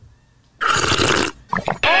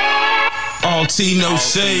All tea, no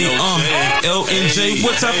shade. LNJ,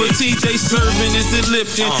 what type of tea they serving? Is it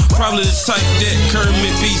Lipton? Probably the type that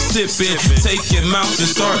Kermit be sipping. Take your mouth and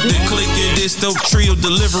start to clicking. This dope trio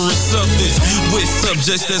delivering substance with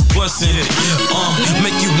subjects that's busting.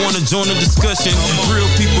 Make you wanna join the discussion. Real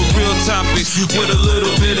people, real topics with a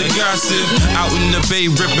little bit of gossip. Out in the Bay,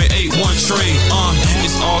 ripping 8-1 trade.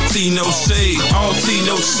 It's all tea, no shade. All tea,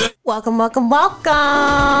 no shade. Welcome, welcome,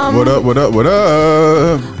 welcome. What up, what up, what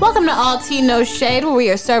up? Welcome to All Tea No Shade, where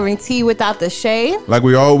we are serving tea without the shade. Like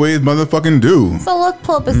we always motherfucking do. So let's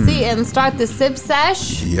pull up a seat and start the sip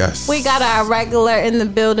sesh. Yes. We got our regular in the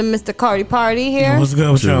building, Mr. Cardi Party here. What's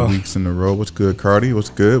good with 2 y'all? weeks in a row. What's good, Cardi? What's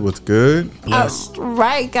good? What's good? Blessed.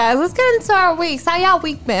 Right, guys. Let's get into our weeks. How y'all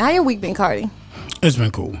week been? How your week been, Cardi? It's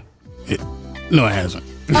been cool. No, it hasn't.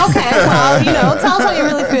 Okay, well, tell us how you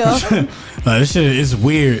really feel. This shit is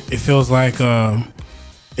weird. It feels like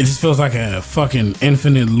it just feels like a fucking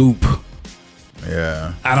infinite loop.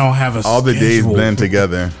 Yeah. I don't have a All the days schedule. blend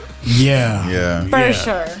together. Yeah. Yeah. For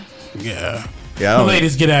sure. Yeah. Yeah. The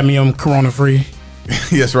ladies get at me. I'm corona free.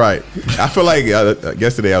 Yes, right. I feel like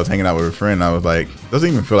yesterday I was hanging out with a friend. I was like, doesn't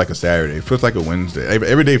even feel like a Saturday. It feels like a Wednesday.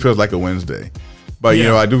 Every day feels like a Wednesday. But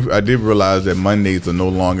Yeah. I did realize that Mondays are no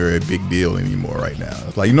longer a big deal anymore right now.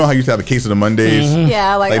 It's like, you know how you used to have a case of the Mondays?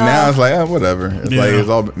 Yeah, like now it's like, whatever. It's Yeah. like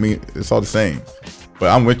it's all the same. But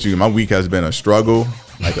I'm with you. My week has been a struggle,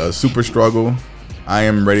 like a super struggle. I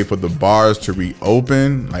am ready for the bars to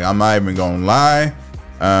reopen. Like, I'm not even gonna lie.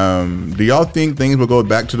 Do y'all think things will go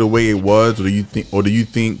back to the way it was, or do you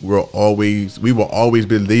think we will always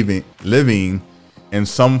be living in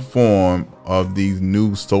some form of these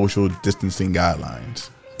new social distancing guidelines?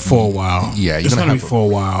 For a while. Yeah, it's gonna be for a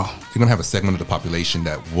while. You're gonna have a segment of the population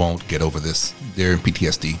that won't get over this. They're in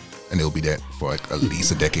PTSD, and they'll be there for like at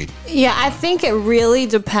least a decade. Yeah, I think it really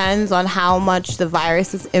depends on how much the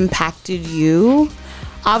virus has impacted you.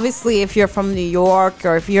 Obviously, if you're from New York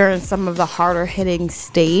or if you're in some of the harder hitting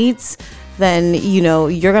states, then,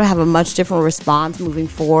 you're going to have a much different response moving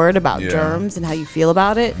forward about germs and how you feel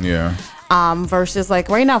about it. Yeah. Versus like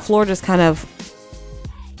right now, Florida's kind of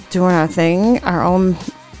doing our thing, our own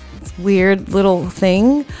weird little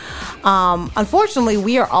thing. Unfortunately,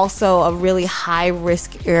 we are also a really high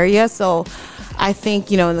risk area. So I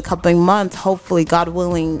think, in the coming months, hopefully, God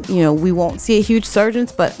willing, we won't see a huge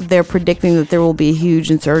surge, but they're predicting that there will be a huge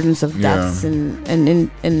insurgence of deaths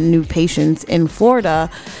and new patients in Florida.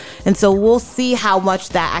 And so we'll see how much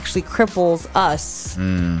that actually cripples us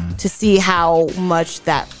to see how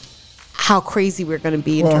crazy we're going to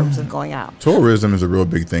be in terms of going out. Tourism is a real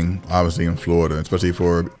big thing, obviously, in Florida, especially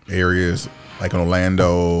for areas like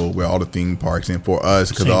Orlando, where all the theme parks, and for us,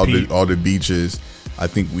 because all the beaches. I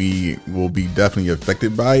think we will be definitely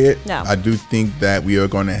affected by it. Yeah. I do think that we are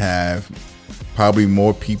going to have probably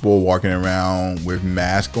more people walking around with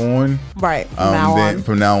masks on. Right.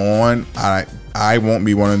 From now on, I won't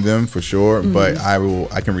be one of them for sure, but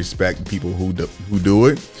I can respect people who do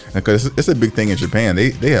it, because it's a big thing in Japan. They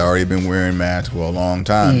had already been wearing masks for a long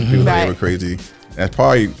time. People thought they were crazy. That's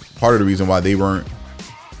probably part of the reason why they weren't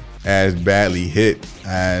as badly hit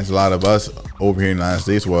as a lot of us over here in the United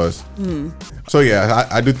States was. So yeah,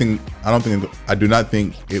 I do not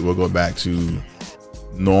think it will go back to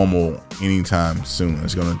normal anytime soon.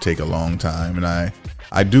 It's going to take a long time, and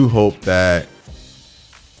I do hope that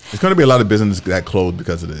there's going to be a lot of business that closed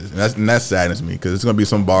because of this, and that saddens me, because it's going to be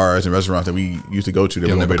some bars and restaurants that we used to go to that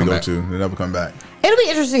we'll never go to. They'll never come back. It'll be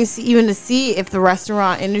interesting to see if the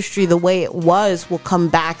restaurant industry, the way it was, will come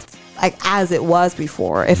back like as it was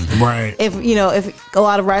before. If a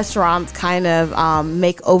lot of restaurants kind of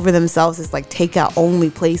make over themselves as like takeout only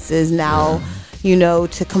places now,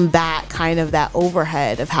 to combat kind of that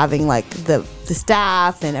overhead of having like the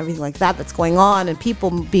staff and everything like that's going on, and people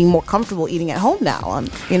being more comfortable eating at home now.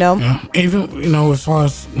 Yeah. Even as far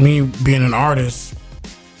as me being an artist,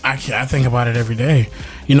 I think about it every day.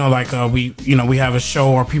 We have a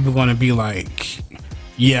show where people going to be like,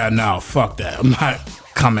 yeah, no, fuck that, I'm not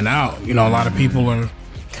coming out. A lot of people are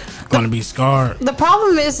going to be scarred. The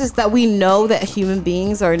problem is that we know that human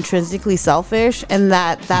beings are intrinsically selfish, and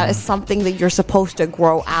that is something that you're supposed to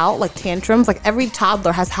grow out, like tantrums. Like every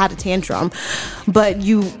toddler has had a tantrum, but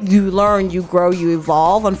you learn, you grow, you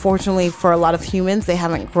evolve. Unfortunately, for a lot of humans, they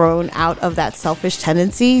haven't grown out of that selfish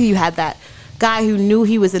tendency. You had that guy who knew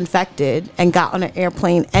he was infected and got on an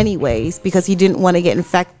airplane anyways because he didn't want to get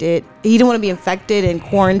infected. He didn't want to be infected and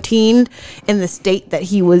quarantined in the state that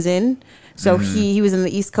he was in. So he was in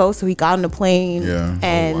the East Coast, so he got on a plane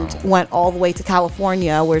and went all the way to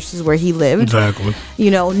California, which is where he lived. Exactly. You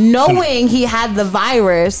know, knowing he had the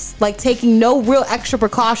virus, like taking no real extra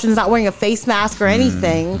precautions, not wearing a face mask or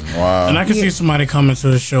anything. Wow. And I can see somebody coming to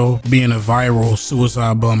the show being a viral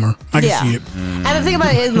suicide bomber. I can see it. And the thing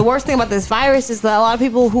about it is, the worst thing about this virus is that a lot of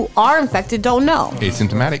people who are infected don't know.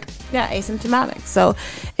 Asymptomatic. Yeah, asymptomatic. So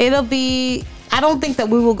it'll be, I don't think that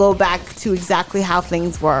we will go back to exactly how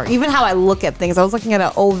things were. Even how I look at things. I was looking at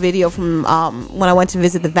an old video from when I went to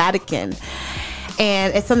visit the Vatican.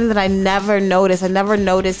 And it's something that I never noticed. I never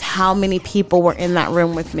noticed how many people were in that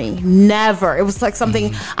room with me. Never. It was like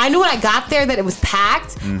something, I knew when I got there that it was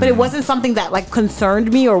packed, but it wasn't something that like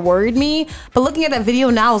concerned me or worried me. But looking at that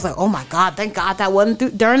video now, I was like, oh my God, thank God that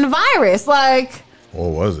wasn't during the virus. Like,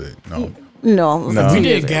 Or was it? No. No. Like We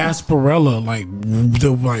did Gasparilla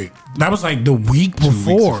that was like the week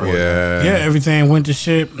before. Yeah. Everything went to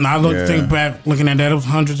shit. And I think back, looking at that, it was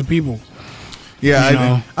hundreds of people.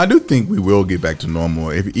 Yeah, I do think we will get back to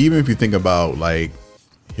normal. Even if you think about like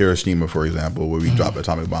Hiroshima, for example, where we dropped an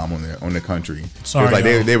atomic bomb on the country. Sorry, it was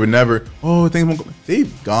like they would never. Things won't go.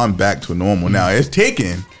 They've gone back to normal now. It's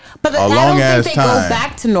taken. But I don't think they go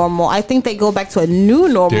back to normal. I think they go back to a new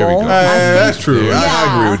normal. There we go. That's true.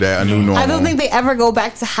 I agree with that. A new normal. I don't think they ever go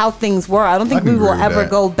back to how things were. I don't think we will ever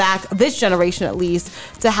go back, this generation at least,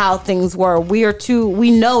 to how things were.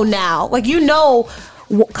 We know now. Like,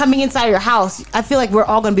 coming inside your house, I feel like we're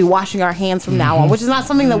all going to be washing our hands from now on, which is not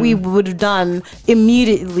something that we would have done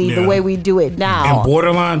immediately the way we do it now. And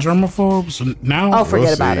borderline germaphobes now? Oh,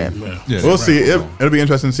 forget about it. Yeah, we'll see. It'll be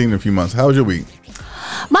interesting seeing in a few months. How was your week?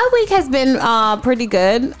 My week has been pretty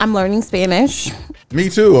good. I'm learning Spanish. Me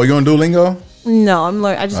too. Are you on Duolingo? No,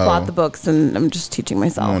 I just bought the books and I'm just teaching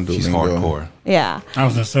myself. I'm on Duolingo. She's hardcore. Yeah. I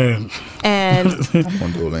was going to say. And I'm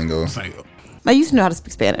on Duolingo. It's like, I used to know how to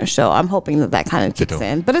speak Spanish, so I'm hoping that kind of kicks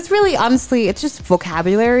in. But it's really, honestly, it's just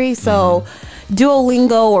vocabulary. So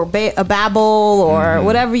Duolingo or Babbel or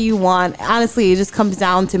whatever you want, honestly, it just comes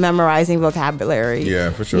down to memorizing vocabulary.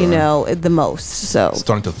 Yeah, for sure. The most. So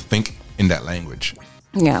Starting to think in that language.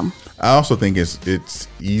 yeah. I also think it's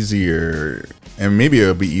easier, and maybe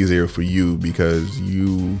it'll be easier for you because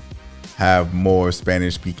you have more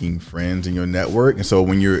Spanish-speaking friends in your network, and so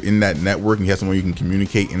when you're in that network and you have someone you can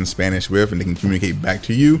communicate in Spanish with, and they can communicate back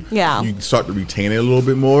to you, you start to retain it a little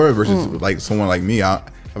bit more. Versus like someone like me, I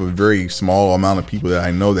have a very small amount of people that I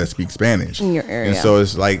know that speak Spanish in your area, and so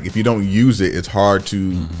it's like if you don't use it, it's hard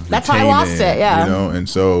to. That's how I lost it. Yeah, and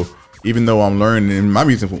so. Even though I'm learning, and my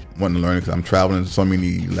reason for wanting to learn it because I'm traveling to so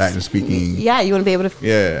many Latin speaking. Yeah, you want to be able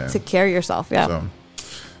to take care of yourself. Yeah. So,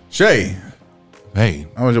 Shay, hey,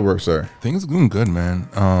 how was your work, sir? Things are going good, man.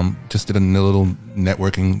 Just did a little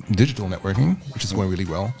digital networking, which is going really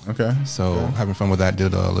well. Okay. So having fun with that.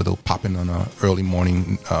 Did a little pop-in on a early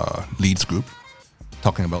morning leads group,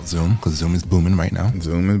 talking about Zoom because Zoom is booming right now.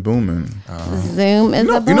 Zoom is booming. Zoom is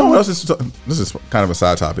you know what else is? This is kind of a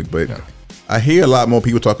side topic, but I hear a lot more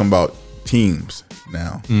people talking about Teams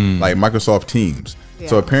now, like Microsoft Teams. Yeah.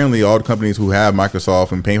 So apparently all the companies who have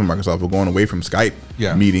Microsoft and paying for Microsoft are going away from Skype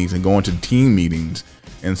meetings and going to team meetings.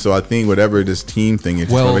 And so I think whatever this team thing is,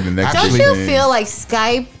 probably the next don't you feel like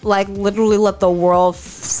Skype like literally let the world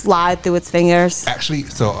slide through its fingers? Actually,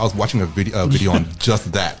 so I was watching a video on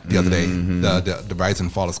just that the other day, the rise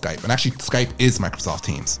and fall of Skype. And actually, Skype is Microsoft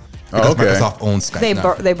Teams. Because Microsoft owns Skype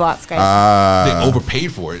they bought Skype. They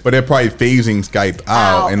overpaid for it. But they're probably phasing Skype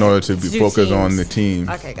out in order to be focused on the team.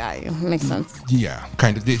 Okay, got you. Makes sense. Yeah,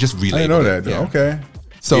 kind of. They just relabeled. I didn't know that. Yeah. Okay.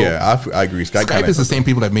 So I agree. Skype is the same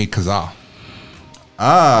people that made Kazaa.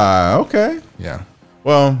 Okay. Yeah.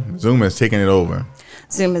 Well, Zoom has taken it over.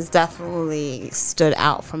 Zoom has definitely stood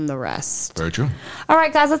out from the rest. Very true. All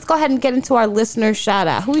right, guys, let's go ahead and get into our listener shout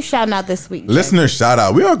out. Who we shouting out this week? Listener shout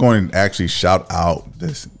out. We are going to actually shout out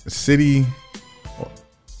this city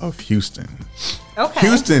of Houston. Okay.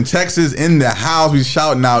 Houston, Texas in the house. We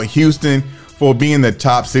shouting out Houston for being the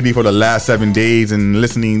top city for the last 7 days and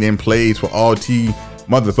listening in plays for all T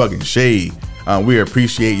motherfucking shade. We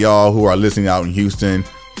appreciate y'all who are listening out in Houston.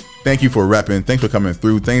 Thank you for repping. Thanks for coming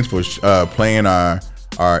through. Thanks for playing our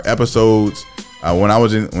episodes. When I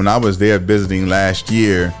was there visiting last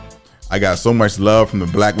year, I got so much love from the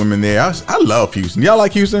black women there. I love Houston. Y'all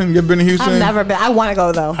like Houston? You ever been to Houston? I've never been. I want to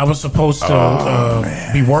go though. I was supposed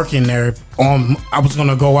to be working there. I was going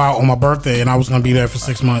to go out on my birthday, and I was going to be there for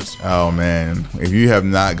 6 months. Oh man, if you have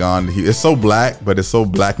not gone to Houston, it's so black, but it's so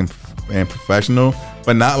black and professional,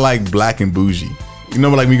 but not like black and bougie. You know,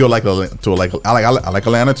 like we go I like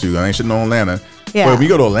Atlanta too. I ain't shitting on Atlanta. Yeah. But if we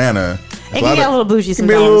go to Atlanta, it can get a little bougie sometimes. It can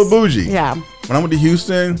be a little bougie. Yeah. when I went to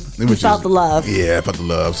Houston, it was felt the love. Yeah, I felt the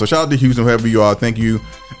love. So shout out to Houston, whoever you are. Thank you.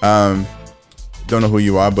 Don't know who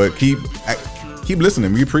you are, but keep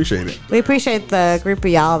listening. We appreciate it. We appreciate the group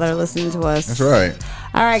of y'all that are listening to us. That's right.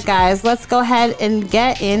 All right, guys, let's go ahead and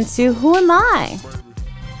get into Who Am I?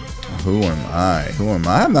 Who am I? Who am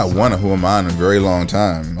I? I have not won a Who Am I in a very long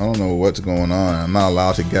time. I don't know what's going on. I'm not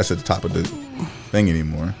allowed to guess at the top of the thing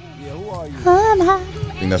anymore. Who am I?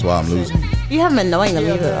 I think that's why I'm losing. You haven't been knowing them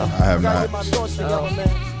either, though. I have not.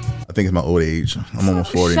 I think it's my old age. I'm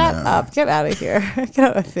almost 40 Shut now. up. Get out of here. Get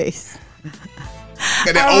out of my face.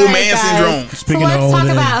 Got that All old right, man guys. syndrome. So let's talk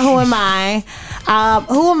about Who Am I?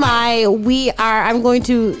 Who Am I? I'm going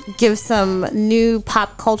to give some new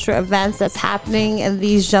pop culture events that's happening, and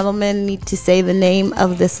these gentlemen need to say the name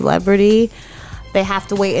of the celebrity. They have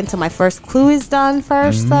to wait until my first clue is done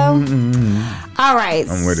first, though. All right.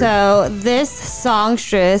 So this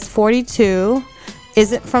songstress, 42,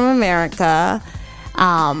 isn't from America.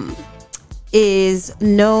 Is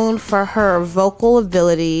known for her vocal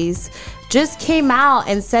abilities. Just came out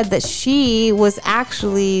and said that she was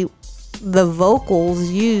actually the vocals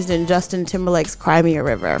used in Justin Timberlake's Cry Me a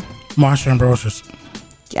River. Marsha Ambrosius.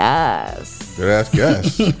 Yes. Good ass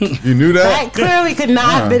guess. You knew that? That clearly could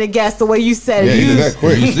not have been a guess the way you said Yeah, it. you did that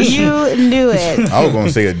quick. You knew it. I was going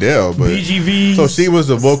to say Adele, but. BGV. So she was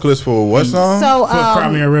the vocalist for what song? So, Cry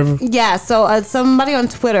Me a River. yeah, so somebody on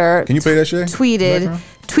Twitter Can you play that shit? tweeted,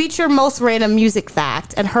 tweet your most random music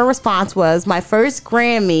fact. And her response was, my first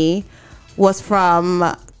Grammy was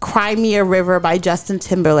from Cry Me a River by Justin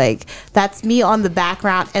Timberlake. That's me on the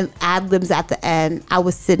background and ad-libs at the end. I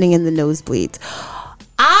was sitting in the nosebleeds.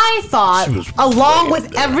 I thought, along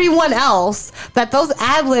with everyone else, that those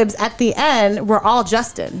ad-libs at the end were all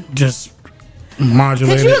Justin. Just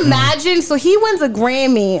modulated. Could you imagine? So he wins a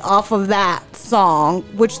Grammy off of that song,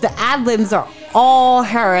 which the ad-libs are all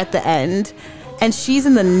her at the end. And she's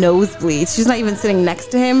in the nosebleeds. She's not even sitting next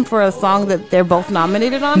to him for a song that they're both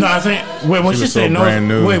nominated on. No, I think. Wait, when she was so said brand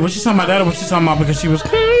new. no. Wait, was she talking about that or was she talking about because she was.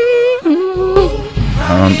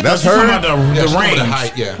 That's She's talking about her? the With range. the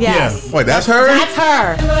height, yeah. Yes. Wait, that's her? That's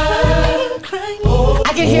her.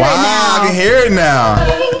 I can hear it Wow, I now. can hear it now.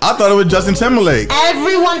 I thought it was Justin Timberlake.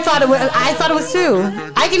 Everyone thought it was. I thought it was too.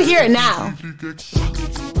 I can hear it now.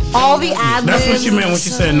 All the ad-libs. That's what she meant when she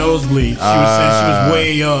said nosebleed. She was saying she was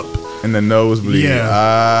way up. In the nosebleed.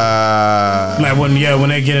 Yeah. Like when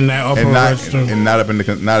they get in that upper register. and not up in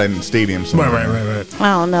the not in the stadium. Somewhere. Right.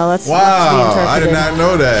 I don't know. That's Wow, I did not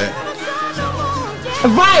know that.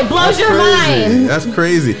 Right, blows your mind. That's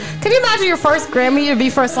crazy. Can you imagine your first Grammy to be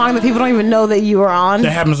for a song that people don't even know that you were on? That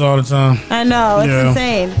happens all the time. I know, it's Yeah.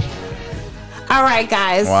 insane. All right,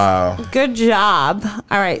 guys. Wow. Good job.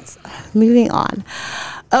 All right, moving on.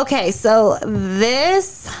 Okay, so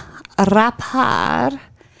this rapper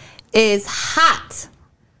is hot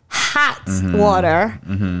water,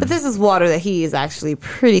 but this is water that he is actually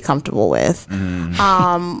pretty comfortable with.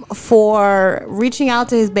 For reaching out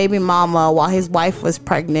to his baby mama while his wife was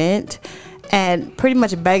pregnant and pretty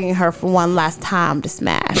much begging her for one last time to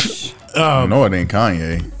smash. No, it ain't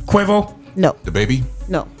Kanye. Quavo? No, The baby?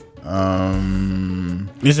 no.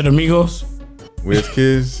 Is it Amigos? Wiz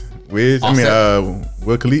Kids? Wiz Khalifa?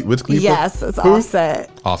 Yes, it's Offset.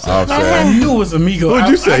 Offset. I knew it was Amigos. What'd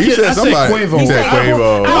you say? You said I somebody. Quavo. You said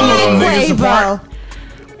Quavo. I don't know them niggas Quavo. apart.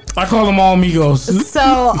 I call them all Amigos. So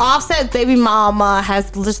Offset baby mama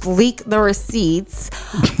has just leaked the receipts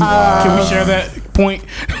Can we share that point?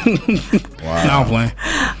 Wow. No, I'm playing.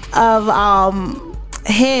 of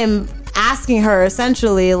him asking her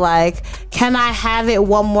essentially like, can I have it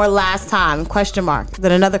one more last time? Question mark.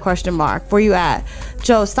 Then another question mark. Where you at?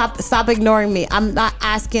 Joe, stop ignoring me. I'm not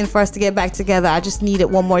asking for us to get back together. I just need it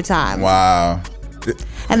one more time. Wow.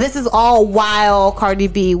 And this is all while Cardi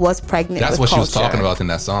B was pregnant. That's with what she was Culture. talking about in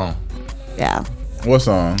that song. Yeah. What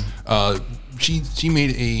song? She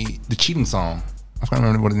made the cheating song. I can't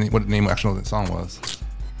remember what the name actually of the song was.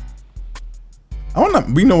 I want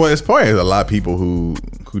to. You know what? It's probably a lot of people who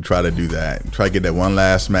try to do that. Try to get that one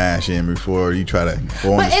last smash in before you try to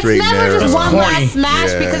go on But the it's straight and never narrow. just one corny. last smash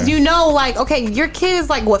Yeah. because you know, like, okay, your kid is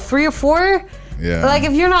like what, 3 or 4? Yeah. Like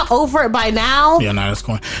if you're not over it by now, Yeah, nah, that's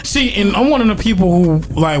going. See, and I'm one of the people who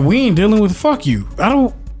like we ain't dealing with fuck you. I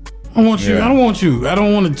don't want you. Yeah. I don't want you. I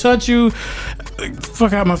don't want to touch you.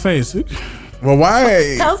 Fuck out my face. Well,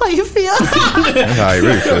 why? tell us how you feel. That's how you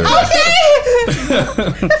really feel.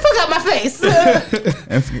 Okay. Fuck out my face.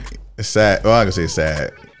 It's sad. Well, I can say it's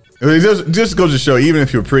sad. It just goes to show, even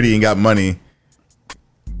if you're pretty and got money,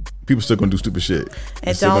 people still gonna do stupid shit.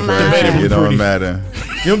 It Still don't gonna feel matter. shit. It don't Pretty. matter.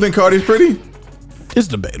 You don't think Cardi's pretty? It's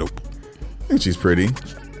debatable. I think she's pretty.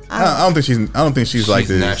 I don't think she's like She's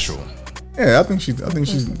this. natural. Yeah, I think she's.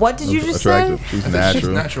 What did you just attractive. say? She's I think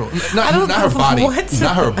natural. she's natural. Not her body. What?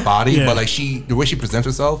 Not her body, Yeah. but like the way she presents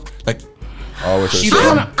herself, like Always She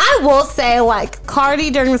herself. don't- I will say, like,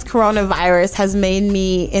 Cardi during this coronavirus has made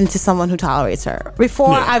me into someone who tolerates her.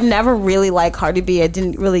 Before, Yeah. I've never really liked Cardi B. I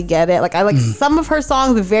didn't really get it. Like, I like some of her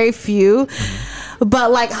songs, but very few.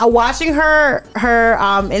 But like watching her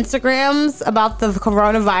Instagrams about the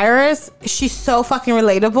coronavirus, she's so fucking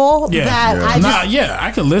relatable Yeah. that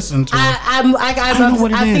I could listen to her. I know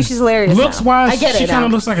what it think is. she's hilarious. Looks now. wise, I get she it kind now.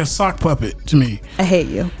 of looks like a sock puppet to me. I hate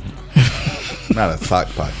you. Not a sock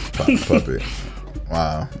puppet.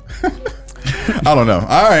 Wow. I don't know.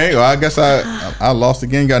 All right. Well, I guess I lost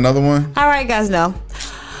again. Got another one? All right, guys, no.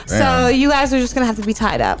 So Damn. you guys are just gonna have to be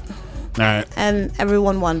tied up, All right. and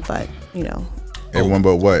everyone won, but you know. Everyone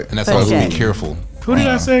but what? and that song is Okay. Be Careful. Who did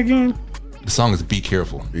I say again? The song is Be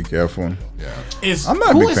Careful. Be careful. Yeah. It's, I'm not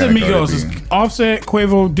a who big is fan of Amigos? Cardi It's B. Offset,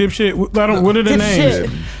 Quavo, Dipshit. What are the Dipshit.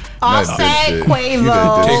 names? Offset, dipshit. Quavo. You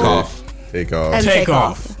did Take dipshit. Off. Take off. And Take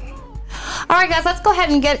Off. All right, guys, let's go ahead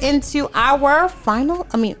and get into our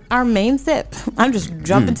our main sip. I'm just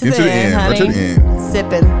jumping to Get the end, Right honey. to the end.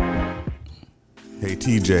 Sipping. Hey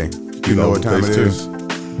TJ, you know what time it is?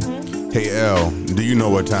 Hey L, do you know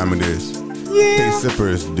what time it is? Hey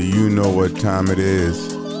sippers, do you know what time it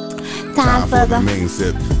is? Time for the main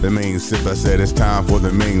sip. The main sip, I said it's time for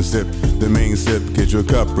the main sip. The main sip, get your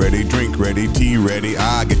cup ready, drink ready, tea ready.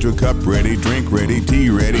 Get your cup ready, drink ready, tea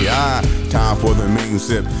ready. Time for the main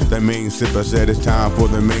sip. The main sip, I said it's time for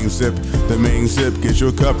the main sip. The main sip, get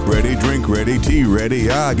your cup ready, drink ready, tea ready.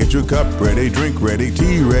 Get your cup ready, drink ready,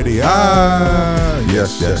 tea ready.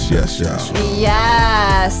 Yes.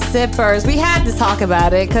 Yes, sippers. We had to talk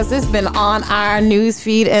about it because it's been on our news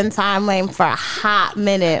feed and timeline for a hot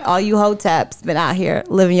minute. All you hoteps been out here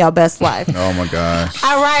living your best life. Oh my gosh.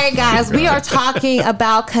 All right, guys, we are talking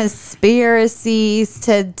about conspiracies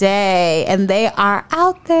today, and they are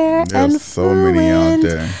out there. There's and so many out fluent.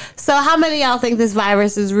 there. So, how many of y'all think this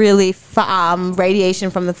virus is really radiation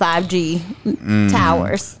from the 5G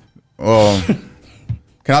towers? Well,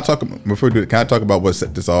 can I talk before we do it? Can I talk about what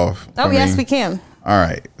set this off? Oh, for yes, me? we can. All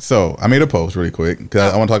right. So I made a post really quick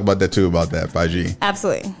because I want to talk about that too, about that 5G.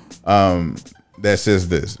 Absolutely. That says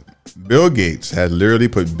this: Bill Gates has literally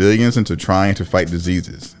put billions into trying to fight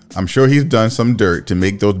diseases. I'm sure he's done some dirt to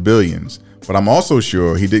make those billions, but I'm also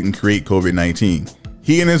sure he didn't create COVID-19.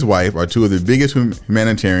 He and his wife are two of the biggest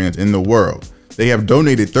humanitarians in the world. They have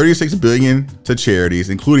donated $36 billion to charities,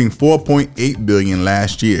 including $4.8 billion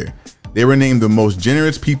last year. They were named the most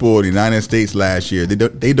generous people in the United States last year.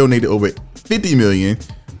 They donated over $50 million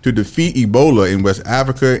to defeat Ebola in West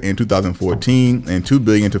Africa in 2014 and $2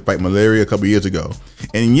 billion to fight malaria a couple years ago.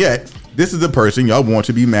 And yet, this is the person y'all want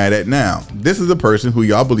to be mad at now. This is the person who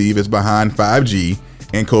y'all believe is behind 5G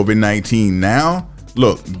and COVID-19 now.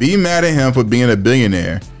 Look, be mad at him for being a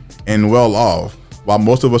billionaire and well off, while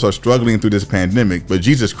most of us are struggling through this pandemic. But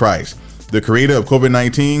Jesus Christ, the creator of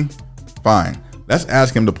COVID-19, fine. Let's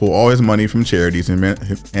ask him to pull all his money from charities and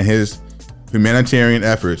his humanitarian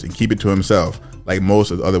efforts and keep it to himself, like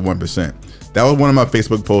most of the other 1%. That was one of my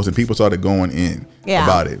Facebook posts, and people started going in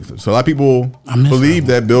about it. So a lot of people believe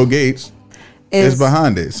that Bill Gates is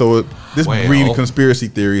behind it. So this breeds conspiracy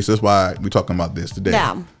theories. So that's why we're talking about this today.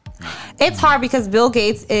 Yeah. It's hard because Bill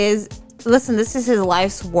Gates this is his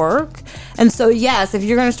life's work. And so, yes, if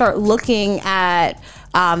you're going to start looking at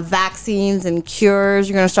vaccines and cures,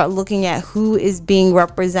 you're going to start looking at who is being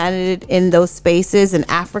represented in those spaces in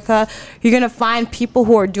Africa. You're going to find people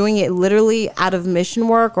who are doing it literally out of mission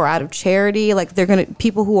work or out of charity. Like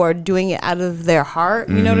people who are doing it out of their heart.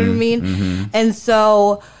 You know what I mean? Mm-hmm. And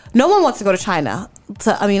so no one wants to go to China.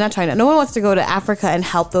 Not China. No one wants to go to Africa and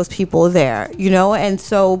help those people there, And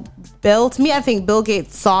so I think Bill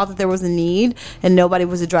Gates saw that there was a need and nobody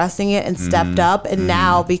was addressing it and stepped up. And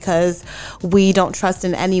now, because we don't trust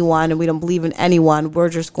in anyone and we don't believe in anyone, we're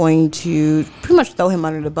just going to pretty much throw him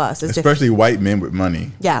under the bus. Especially white men with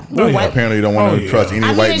money. Yeah. Apparently don't want to trust any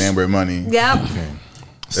white man with money. Yeah. Okay.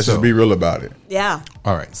 Let's just be real about it. Yeah.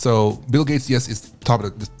 All right. So Bill Gates, yes, is part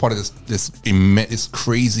of this immense,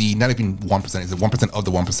 crazy. Not even 1%. It's 1% of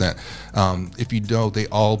the 1%. If you know, they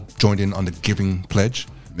all joined in on the Giving Pledge.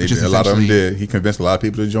 A lot of them did. He convinced a lot of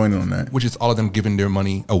people to join in on that. Which is all of them giving their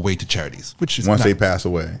money away to charities. Which is once they pass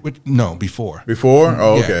away. Before. Before?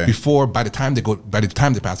 Oh, yeah, okay. Before, by the time they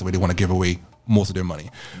pass away, they want to give away most of their money.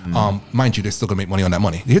 Mind you, they're still gonna make money on that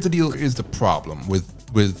money. Here's the deal: is the problem with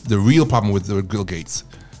the real problem with Bill Gates,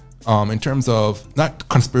 in terms of not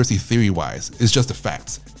conspiracy theory wise, it's just the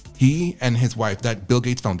facts. He and his wife, that Bill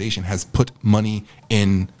Gates Foundation, has put money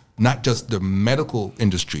in not just the medical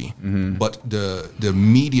industry, but the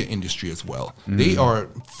media industry as well. They are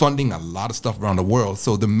funding a lot of stuff around the world.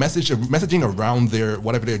 So the messaging around their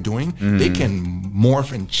whatever they're doing, they can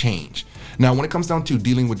morph and change. Now, when it comes down to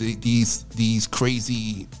dealing with these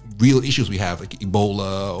crazy real issues we have, like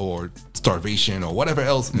Ebola or starvation or whatever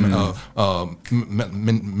else,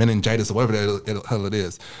 meningitis or whatever the hell it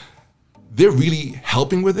is, they're really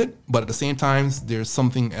helping with it. But at the same time, there's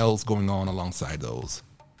something else going on alongside those,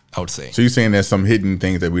 I would say. So you're saying there's some hidden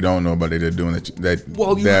things that we don't know about that they're doing that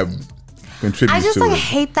contributes I just to like it.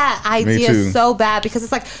 hate that idea so bad, because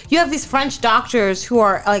it's like you have these French doctors who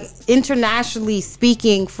are like internationally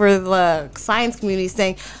speaking for the science community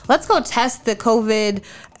saying, let's go test the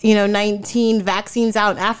COVID-19 vaccines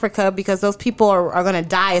out in Africa because those people are going to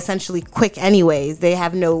die essentially quick anyways. They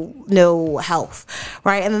have no health,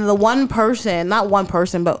 right? And then the one person, not one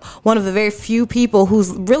person, but one of the very few people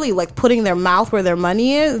who's really like putting their mouth where their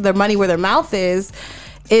money is, their money where their mouth is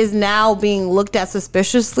now being looked at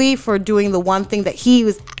suspiciously for doing the one thing that he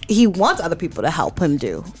wants other people to help him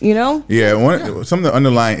do, you know? Yeah, some of the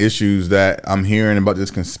underlying issues that I'm hearing about this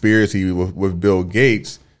conspiracy with Bill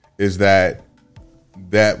Gates is that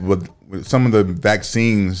with some of the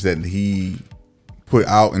vaccines that he put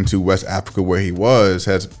out into West Africa where he was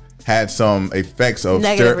has had some effects of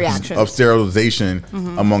negative reactions of sterilization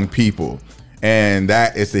among people. And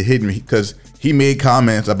that is the hidden, because he made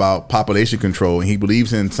comments about population control, and he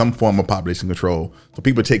believes in some form of population control. So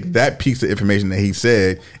people take that piece of information that he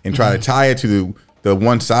said and try to tie it to the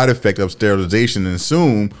one side effect of sterilization and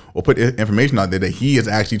assume or put information out there that he is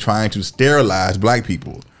actually trying to sterilize black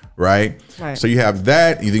people, right? So you have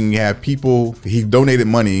that. Then you have people, he donated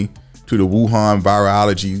money to the Wuhan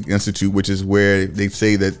Virology Institute, which is where they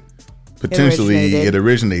say that potentially it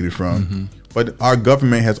originated from. But our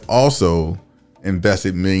government has also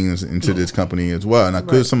invested millions into this company as well. Now,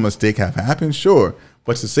 could some mistake have happened? Sure.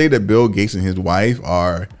 But to say that Bill Gates and his wife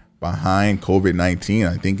are behind COVID-19,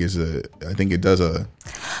 I think it does a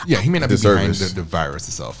he may not be behind disservice. the virus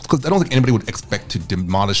itself, because I don't think anybody would expect to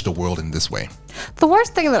demolish the world in this way. The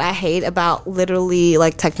worst thing that I hate about literally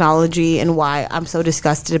like technology and why I'm so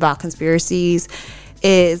disgusted about conspiracies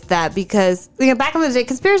is that because back in the day,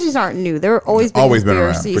 conspiracies aren't new. There are always been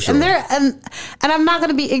conspiracies, for sure. and I'm not going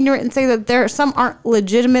to be ignorant and say that some aren't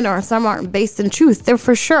legitimate or some aren't based in truth. There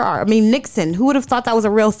for sure are. I mean, Nixon, who would have thought that was a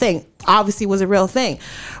real thing? Obviously, was a real thing,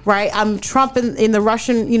 right? Trump in the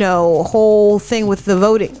Russian, whole thing with the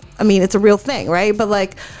voting. I mean, it's a real thing, right? But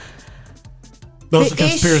like, those are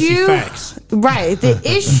conspiracy facts, right? The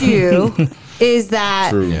issue is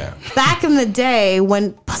that back in the day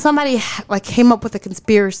when somebody like came up with a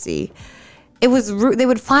conspiracy, they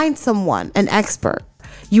would find someone, an expert.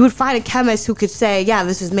 You would find a chemist who could say, yeah,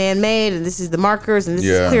 this is man-made and this is the markers and this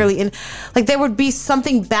is clearly in, like there would be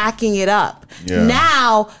something backing it up.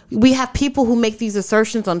 Now we have people who make these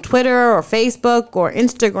assertions on Twitter or Facebook or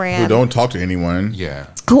Instagram. Who don't talk to anyone.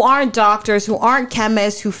 Who aren't doctors, who aren't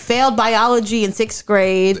chemists, who failed biology in 6th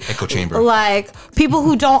grade. The echo chamber. Like people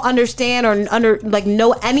who don't understand or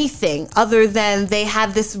know anything other than they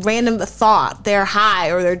have this random thought. They're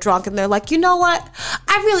high or they're drunk and they're like, you know what?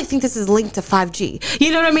 I really think this is linked to 5G.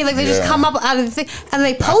 You know what I mean? Like they just come up out of the thing and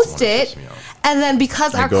they post it. And then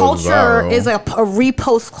because our culture is a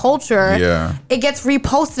repost culture, it gets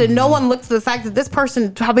reposted. And no one looks at the fact that this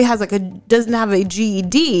person probably has doesn't have a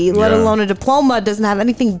GED, let alone a diploma, doesn't have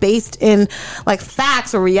anything based in like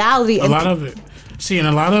facts or reality. A lot of it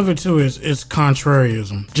too is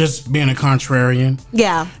contrarianism, just being a contrarian.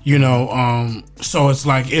 Yeah. So it's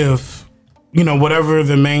like if whatever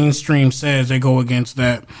the mainstream says, they go against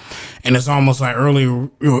that, and it's almost like earlier,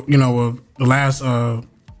 the last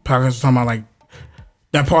podcast was talking about like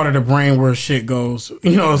that part of the brain where shit goes.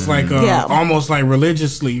 It's like almost like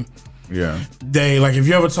religiously. They like if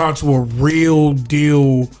you ever talk to a real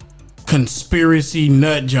deal conspiracy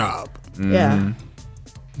nut job.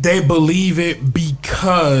 They believe it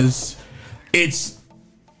because it's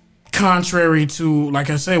contrary to, like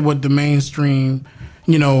I said, what the mainstream,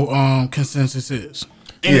 consensus is.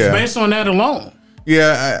 And it's based on that alone.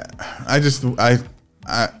 All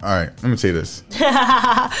right, let me say this.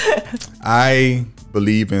 I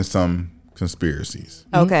believe in some conspiracies.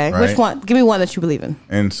 Okay. Right? Which one? Give me one that you believe in.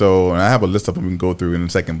 And I have a list of them we can go through in a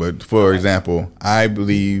second. But for example, I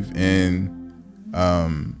believe in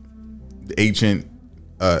the ancient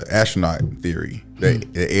astronaut theory.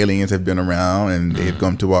 That the aliens have been around and they've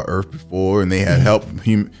come to our Earth before and they have helped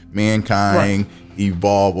mankind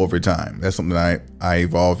evolve over time. That's something that I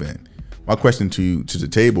evolve in. My question to the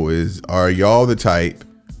table is, are y'all the type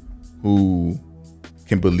who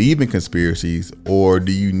can believe in conspiracies, or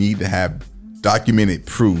do you need to have documented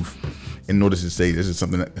proof in order to say this is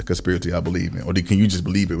something, a conspiracy I believe in, or can you just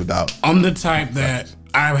believe it without? I'm the type that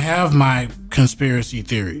I have my conspiracy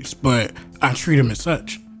theories, but I treat them as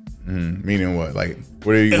such. Meaning what? Like,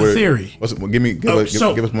 what are you? A theory. Give us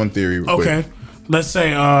one theory. Real okay, quick. Let's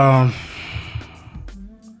say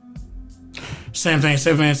same thing.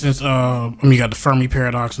 Say for instance, you got the Fermi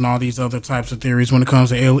paradox and all these other types of theories when it comes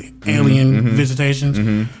to alien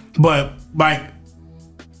visitations. But like,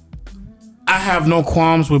 I have no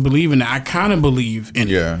qualms with believing that. I kind of believe in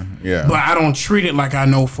it. Yeah. But I don't treat it like I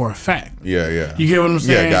know for a fact. Yeah. You get what I'm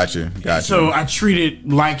saying? Yeah, gotcha. So I treat it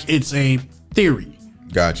like it's a theory.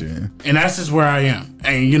 Gotcha. And that's just where I am.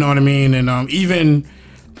 And you know what I mean? And even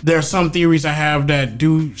there's some theories I have that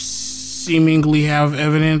do seemingly have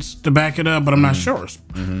evidence to back it up, but I'm not sure.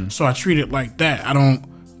 So I treat it like that. I don't,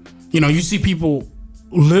 you see people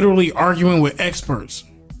literally arguing with experts.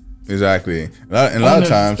 Exactly. And a lot of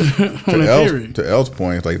times, to El's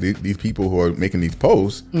point, it's like these people who are making these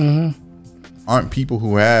posts aren't people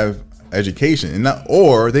who have education, and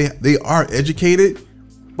they are educated,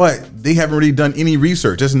 but they haven't really done any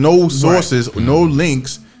research. There's no sources, no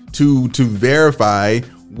links to verify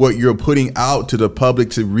what you're putting out to the public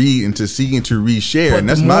to read and to see and to reshare. And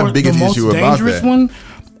that's my biggest issue about that. The most dangerous one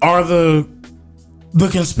are the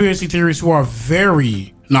conspiracy theorists who are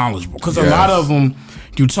very knowledgeable, because a lot of them,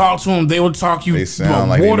 you talk to them, they will talk you about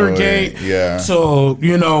like Watergate. So,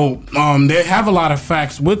 they have a lot of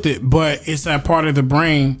facts with it, but it's that part of the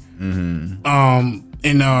brain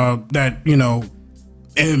that,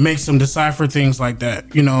 it makes them decipher things like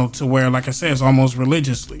that, to where, like I said, it's almost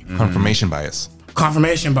religiously. Confirmation bias.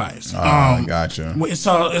 Gotcha. It's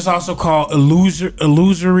also called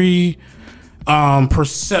illusory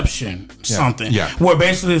perception, something. Yeah. Where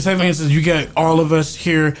basically, say for instance, you get all of us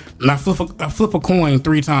here, and I flip a coin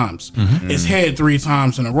 3 times. It's head 3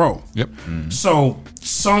 times in a row. Yep. So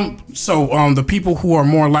the people who are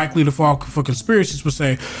more likely to fall for conspiracies would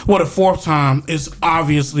say, well, the 4th time is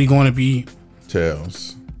obviously going to be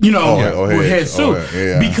tails. Heads too,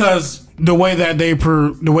 because the way that they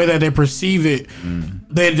perceive it,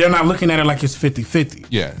 they're not looking at it like it's 50-50.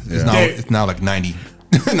 Yeah, it's now like 90%.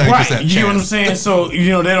 Right, you know what I'm saying? So they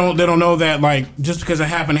don't know that, like, just because it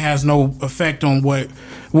happened, it has no effect on what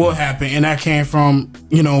will happen, and that came from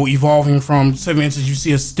evolving from, say for instance, you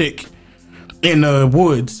see a stick in the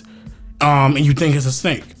woods, and you think it's a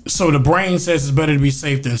snake. So the brain says it's better to be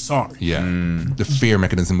safe than sorry. Yeah, the fear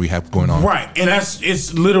mechanism we have going on. Right, and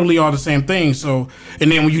it's literally all the same thing. So,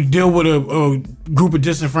 and then when you deal with a group of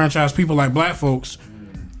disenfranchised people like black folks,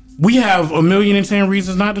 we have 1,010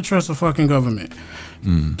 reasons not to trust the fucking government.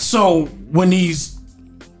 So when these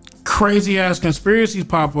crazy ass conspiracies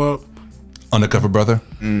pop up, undercover brother.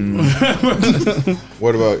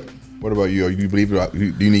 What about you? Do you believe?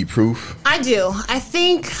 Do you need proof? I do. I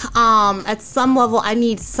think at some level I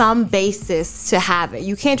need some basis to have it.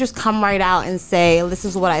 You can't just come right out and say, this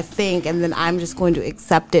is what I think, and then I'm just going to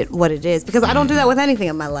accept it what it is, because I don't do that with anything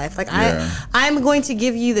in my life. Like I'm going to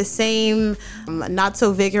give you the same not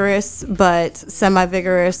so vigorous but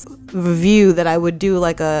semi-vigorous review that I would do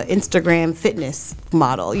like a Instagram fitness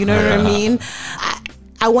model. You know what I mean?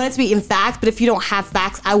 I want it to be in fact, but if you don't have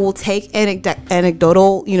facts, I will take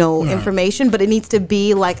anecdotal, information, but it needs to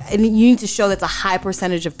be like, and you need to show that's a high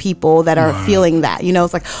percentage of people that are feeling that.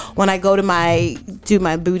 It's like when I go to do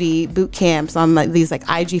my booty boot camps on these like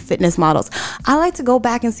IG fitness models, I like to go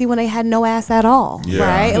back and see when they had no ass at all,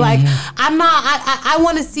 right? Like I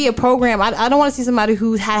want to see a program. I don't want to see somebody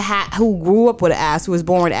who grew up with an ass, who was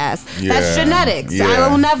born with ass. That's genetics. I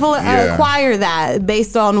will never acquire that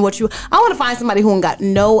based on I want to find somebody who got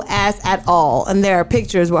no ass at all, and there are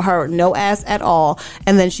pictures with her no ass at all,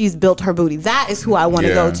 and then she's built her booty. That is who I want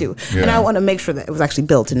to go to, and I want to make sure that it was actually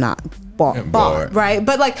built and not bought, right?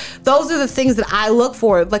 But like those are the things that I look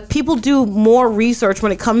for. Like people do more research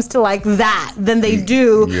when it comes to like that than they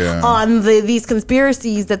do on these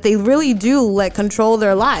conspiracies that they really do like control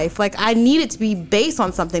their life. Like I need it to be based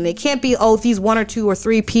on something. It can't be these 1 or 2 or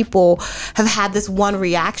 3 people have had this one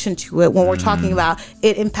reaction to it when we're talking about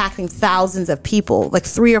it impacting thousands of people. Like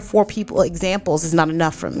 3 or 4 people examples is not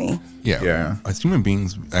enough for me. Yeah. As human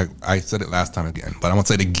beings, I said it last time again, but I want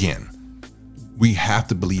to say it again. We have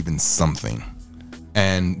to believe in something,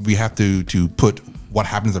 and we have to put what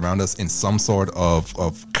happens around us in some sort of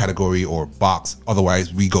category or box.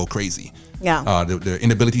 Otherwise, we go crazy. Yeah. The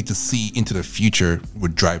inability to see into the future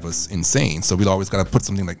would drive us insane. So we always got to put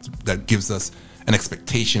something like that gives us an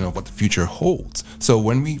expectation of what the future holds. So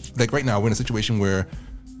when right now, we're in a situation where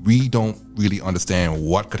we don't really understand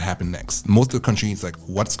what could happen next. Most of the countries like,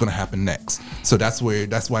 what's going to happen next? So that's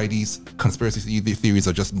why these conspiracy theories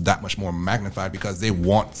are just that much more magnified, because they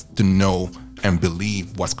want to know and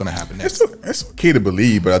believe what's going to happen next. It's okay to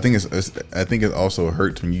believe, but I think it also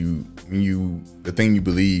hurts when you the thing you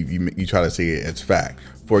believe you try to say it as fact.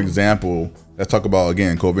 For example, let's talk about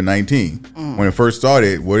again COVID-19. When it first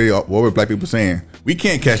started, what were black people saying? We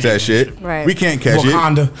can't catch that shit. Right. We can't catch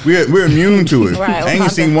Wakanda. it. We're immune to it. Right, I ain't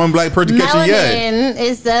Wakanda. seen one black person catch it yet. Melanin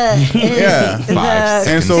is Yeah.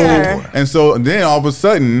 And so then all of a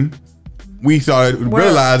sudden we started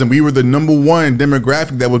realizing we were the number one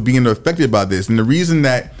demographic that was being affected by this. And the reason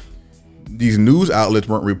that these news outlets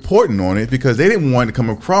weren't reporting on it because they didn't want to come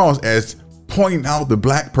across as pointing out the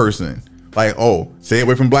black person. Like, oh, stay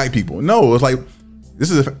away from black people. No, it's like,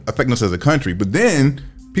 this is affecting us as a country. But then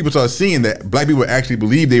people started seeing that black people actually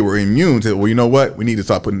believe they were immune to, well, you know what? We need to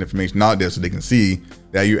start putting information out there so they can see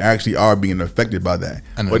that you actually are being affected by that.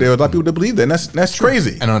 But there were a lot of people that believe that, and that's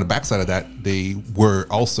crazy. And on the backside of that, they were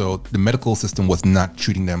also, the medical system was not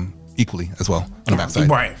treating them equally as well on the backside.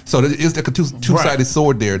 Right. So there is like a two-sided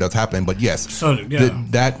sword there that's happening. But yes, So, yeah.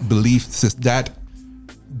 that belief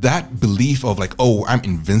that belief of like, oh, I'm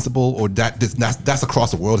invincible, or that's across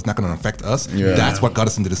the world, it's not going to affect us. Yeah. That's what got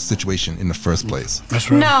us into this situation in the first place. That's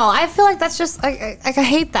right. No, I feel like that's just I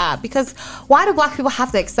hate that, because why do black people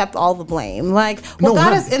have to accept all the blame? Like, what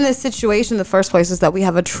got us in this situation in the first place is that we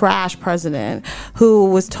have a trash president who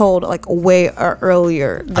was told like way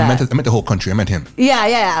earlier that I meant the whole country. I meant him.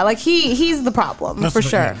 Yeah. Like he's the problem for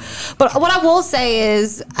sure. But what I will say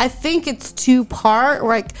is I think it's two-part.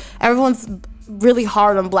 Like, everyone's really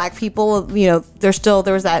hard on black people. You know, there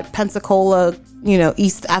was that Pensacola,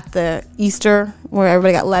 at the Easter where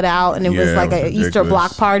everybody got let out, and it was like an Easter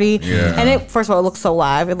block party. Yeah. And it, first of all, it looked so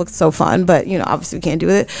live. It looked so fun, but obviously we can't do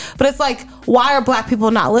it. But it's like, why are black people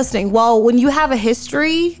not listening? Well, when you have a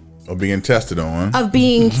history Of being tested on. of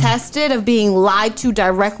being tested, of being lied to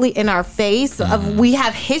directly in our face, we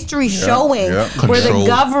have history showing where the Control.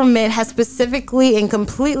 government has specifically and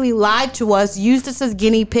completely lied to us, used us as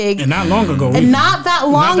guinea pigs. And not long ago. And not that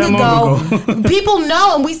long ago. People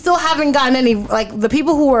know, and we still haven't gotten any, like, the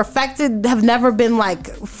people who were affected have never been like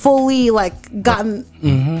fully like gotten,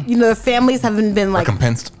 the families haven't been like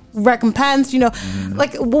recompensed,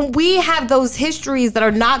 like when we have those histories that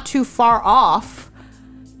are not too far off,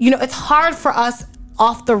 it's hard for us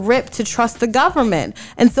off the rip to trust the government.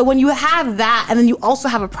 And so when you have that, and then you also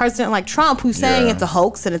have a president like Trump who's saying it's a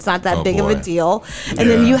hoax and it's not that big of a deal. And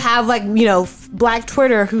then you have like, Black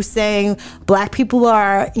Twitter who's saying black people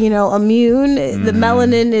are, immune. The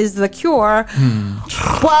melanin is the cure.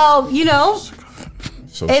 Well,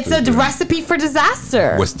 So it's stupid. a recipe for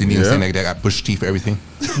disaster. West Indians saying like they got Bush tea for everything.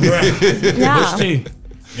 Yeah.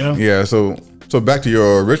 Yeah, so back to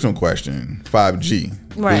your original question, 5G.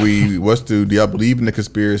 Right. Do y'all believe in the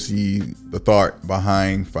conspiracy, the thought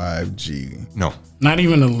behind 5G? No. Not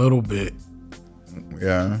even a little bit.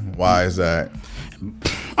 Yeah. Why is that?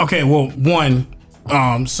 Okay, well, one,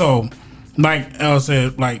 so like Elle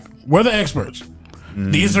said, like, we're the experts.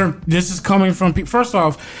 This is coming from people. First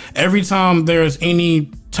off, every time there's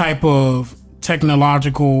any type of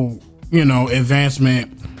technological,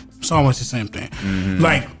 advancement, it's always the same thing.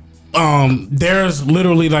 Like, there's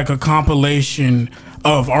literally like a compilation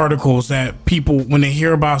of articles that people, when they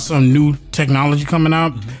hear about some new technology coming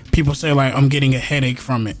out, people say like, I'm getting a headache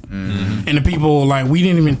from it. And the people like, we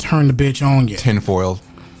didn't even turn the bitch on yet. Tinfoil.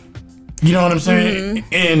 You know what I'm saying?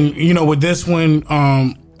 And with this one,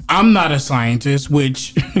 I'm not a scientist,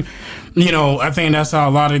 which I think that's how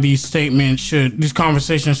a lot of these these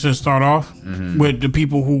conversations should start off with the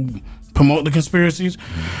people who promote the conspiracies.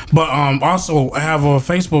 But also I have a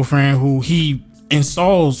Facebook friend who he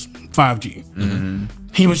installs 5G.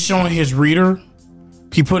 He was showing his reader.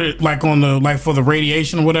 He put it like on the for the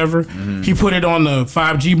radiation or whatever. He put it on the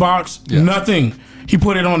 5G box. Nothing. He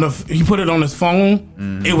put it on his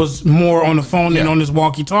phone. It was more on the phone than on his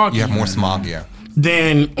walkie-talkie. You have more smog,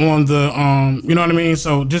 Then on the you know what I mean?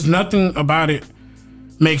 So just nothing about it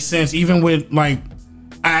makes sense. Even with like,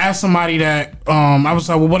 I asked somebody that I was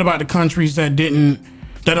like, well, what about the countries that don't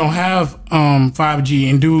have 5G?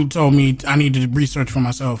 And dude told me I need to research for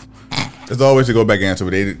myself. There's always a go back answer,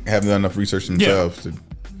 but they haven't done enough research themselves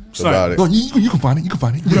about it. Well, you can find it. You can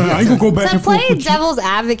find it. Yeah, I can go back To and forth play with you. devil's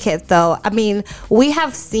advocate, though, I mean, we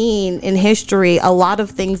have seen in history a lot of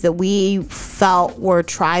things that we felt were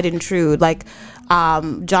tried and true, like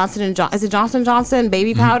Johnson & Johnson. Is it Johnson & Johnson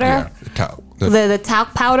baby powder? the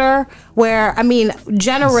talc powder, where I mean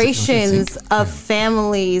generations of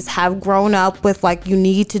families have grown up with like, you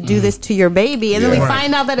need to do this to your baby, and then we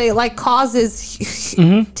find out that it like causes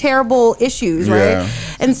terrible issues, right?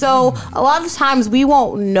 And so a lot of times we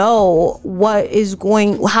won't know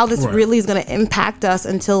how this really is going to impact us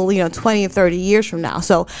until 20 or 30 years from now.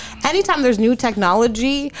 So anytime there's new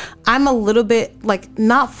technology, I'm a little bit like,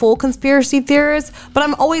 not full conspiracy theorist, but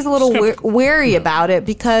I'm always a little wary about it,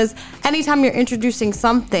 because anytime you're introducing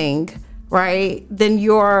something, right, then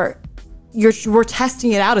we're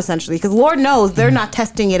testing it out essentially, because Lord knows they're not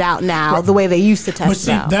testing it out now the way they used to test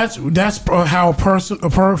it out. That's how a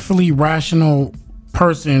perfectly rational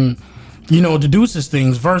person deduces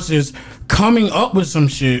things, versus coming up with some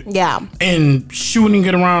shit and shooting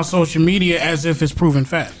it around social media as if it's proven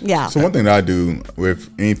fact. So one thing that I do with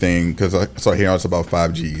anything, because I started hearing all this about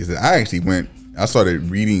 5G, is that I started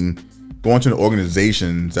going to the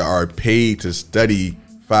organizations that are paid to study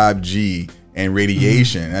 5G and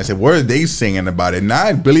radiation. And I said, what are they saying about it?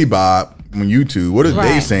 Not Billy Bob on YouTube. What are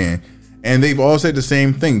they saying? And they've all said the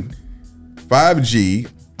same thing. 5G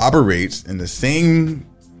operates in the same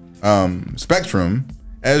spectrum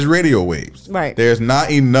as radio waves. Right. There's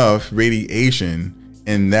not enough radiation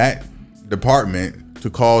in that department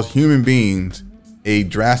to cause human beings a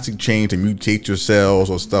drastic change to mutate your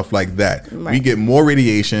cells or stuff like that. We get more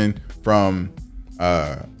radiation from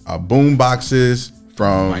boom boxes,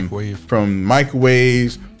 from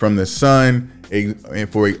microwaves, from the sun, and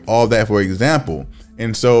for all that, for example.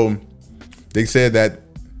 And so they said that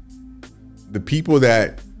the people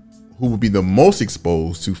who will be the most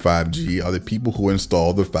exposed to 5G are the people who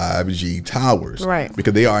install the 5G towers, right?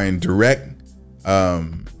 Because they are in direct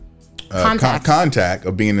contact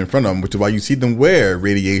of being in front of them, which is why you see them wear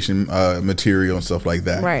radiation material and stuff like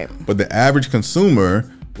that. Right. But the average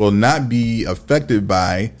consumer will not be affected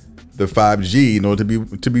by the 5G in order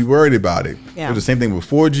to be worried about it. It's the same thing with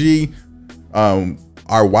 4G.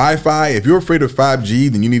 Our Wi-Fi. If you're afraid of 5G,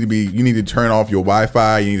 then you need to turn off your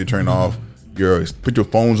Wi-Fi. You need to turn off put your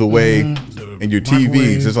phones away and your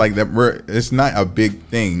TVs. It's like that. It's not a big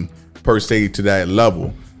thing per se to that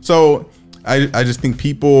level. So I just think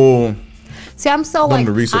people. See, I'm so like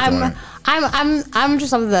I'm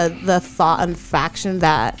just of the thought and faction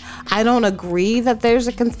that I don't agree that there's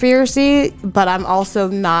a conspiracy, but I'm also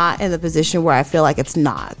not in the position where I feel like it's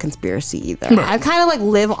not a conspiracy either. I kind of like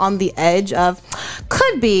live on the edge of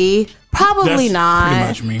could be, probably That's not, pretty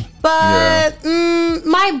much me. but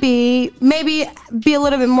might be, maybe be a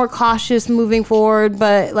little bit more cautious moving forward.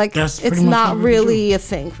 But like, it's not really a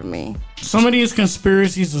thing for me. Some of these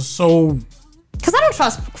conspiracies are so, because I don't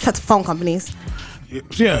trust phone companies.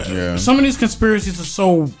 Yeah. Some of these conspiracies are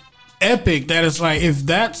so epic that it's like,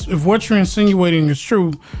 if what you're insinuating is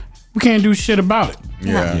true, we can't do shit about it.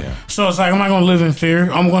 Yeah. So it's like, I'm not gonna live in fear.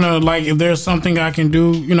 I'm gonna, like, if there's something I can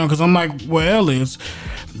do, because I'm like, where L is.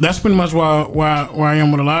 That's pretty much where I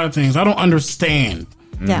am with a lot of things. I don't understand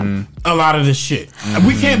a lot of this shit.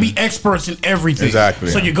 We can't be experts in everything. Exactly.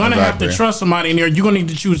 So you're gonna have to trust somebody in there. You're gonna need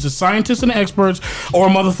to choose the scientists and the experts, or a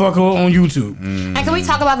motherfucker on YouTube. And can we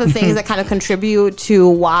talk about the things that kind of contribute to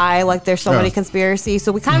why like there's so many conspiracies?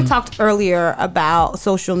 So we kind of talked earlier about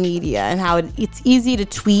social media and how it's easy to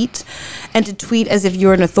tweet as if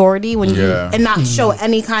you're an authority when you and not show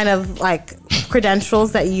any kind of like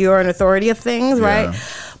credentials that you're an authority of things, right?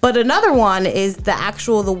 But another one is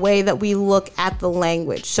the way that we look at the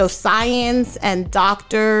language. So science and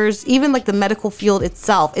doctors, even like the medical field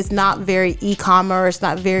itself, is not very e-commerce,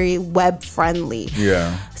 not very web friendly.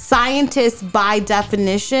 Scientists, by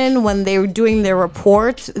definition, when they're doing their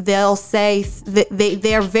reports, they'll say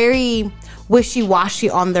they're very wishy-washy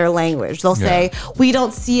on their language. They'll say, we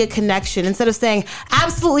don't see a connection, instead of saying,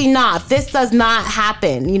 absolutely not, this does not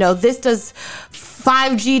happen.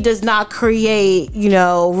 5G does not create,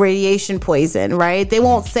 radiation poison, right? They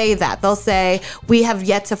won't say that. They'll say, we have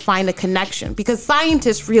yet to find a connection, because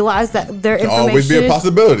scientists realize that their information always be a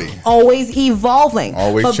possibility, always evolving,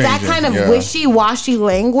 always but changing. That kind of wishy-washy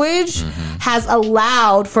language has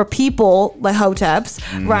allowed for people like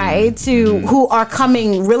Hoteps, right, who are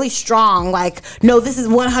coming really strong, like, no, this is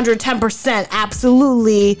 110%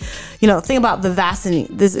 absolutely. Think about the vaccine.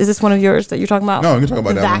 Is this one of yours that you're talking about? No, you're talking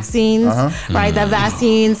about the that vaccines, one. right? That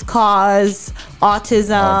vaccines cause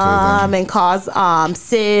autism and cause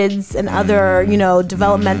SIDS and other,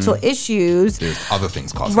 developmental issues. There's other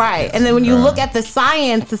things causing Right. it. And then when you look at the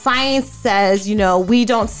science says, we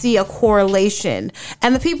don't see a correlation.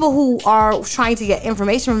 And the people who are trying to get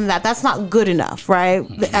information from that's not good enough, right?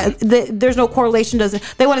 There's no correlation.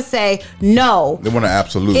 They want to say no. They want an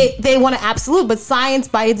absolute. They want an absolute, but science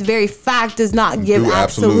by its very fact does not give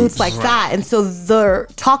absolutes like that. And so they're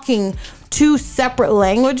talking two separate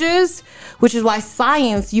languages, which is why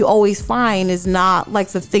science you always find is not like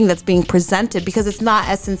the thing that's being presented, because it's not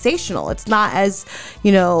as sensational. It's not as,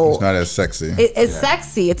 it's not as sexy. It's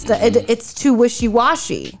sexy. It's too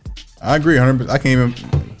wishy-washy. I agree 100%. I can't even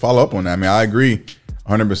follow up on that. I mean, I agree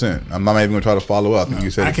 100%. I'm not even going to try to follow up. I think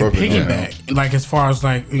you said it perfectly. I can piggyback. Like, as far as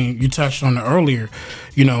like you touched on it earlier,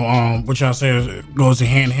 what y'all said goes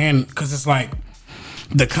hand in hand, because it's like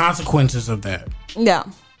the consequences of that. Yeah.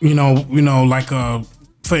 Like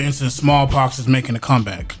for instance, smallpox is making a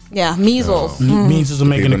comeback. Yeah, measles. Measles are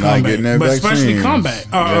making People a not getting comeback, that but especially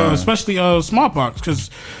vaccines. especially smallpox, because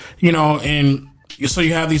and so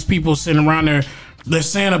you have these people sitting around there. They're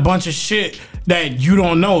saying a bunch of shit that you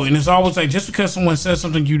don't know, and it's always like, just because someone says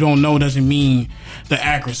something you don't know doesn't mean they're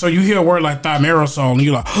accurate. So you hear a word like thimerosal, and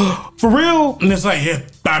you're like, oh, for real? And it's like, yeah,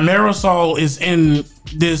 thimerosal is in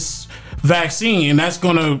this vaccine, and that's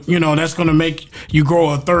gonna make you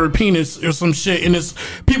grow a third penis or some shit. And it's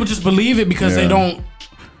people just believe it because they don't.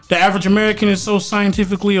 The average American is so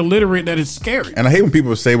scientifically illiterate that it's scary. And I hate when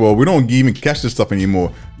people say, well, we don't even catch this stuff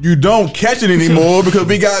anymore. You don't catch it anymore because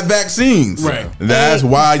we got vaccines. Right. That's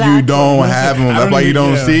why you don't have them. That's why you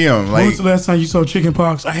don't see them. When was the last time you saw chicken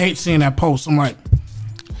pox? I hate seeing that post. I'm like,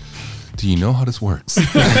 do you know how this works?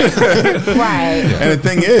 Right. And the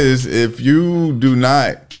thing is, if you do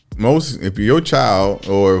not, if your child,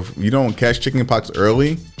 or if you don't catch chickenpox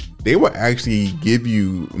early, they will actually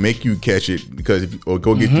make you catch it get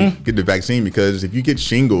the vaccine, because if you get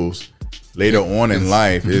shingles later on in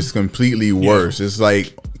life, it's completely worse. It's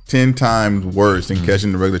like 10 times worse than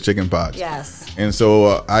catching the regular chickenpox. Yes. And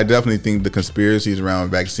so I definitely think the conspiracies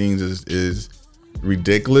around vaccines is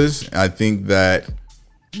ridiculous. I think that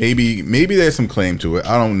maybe there's some claim to it.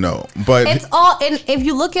 I don't know, but it's all. And if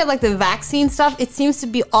you look at like the vaccine stuff, it seems to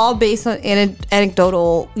be all based on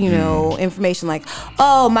anecdotal, information. Like,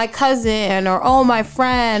 oh, my cousin, or oh, my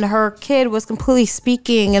friend, her kid was completely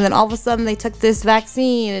speaking, and then all of a sudden they took this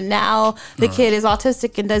vaccine, and now the kid is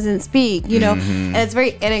autistic and doesn't speak. And it's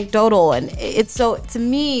very anecdotal, and it's so, to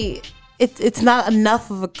me, it's not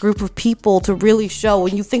enough of a group of people to really show.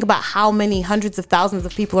 When you think about how many hundreds of thousands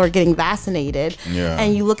of people are getting vaccinated,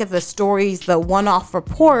 and you look at the stories, the one-off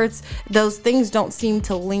reports, those things don't seem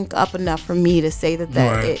to link up enough for me to say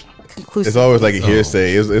that it conclusively. It's always like a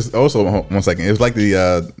hearsay. It's also, 1 second, it's like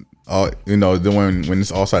the when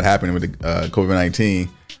this all started happening with the COVID-19.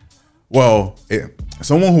 Well,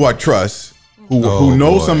 someone who I trust, who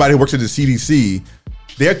knows somebody who works at the CDC,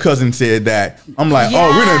 their cousin said that. I'm like, oh,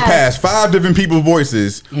 we're gonna pass 5 different people's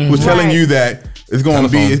voices who's telling you that it's gonna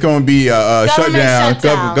be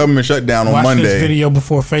government shutdown on Monday. Watch this video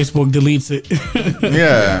before Facebook deletes it.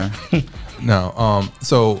 Yeah. No.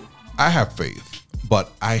 So I have faith,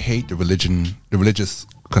 but I hate the religious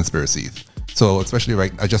conspiracies. So especially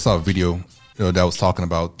I just saw a video that was talking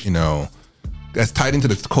about that's tied into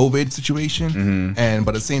the COVID situation, but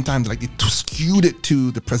at the same time, like, they skewed it to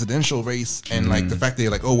the presidential race, and like the fact they're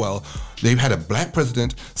like, oh well, they've had a black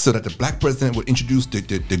president, so that the black president would introduce the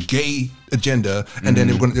gay agenda, and then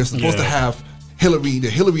they're supposed to have the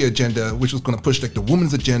Hillary agenda, which was going to push like the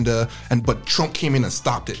women's agenda, but Trump came in and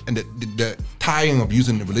stopped it, and the tying of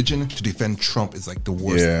using the religion to defend Trump is like the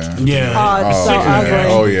worst. Oh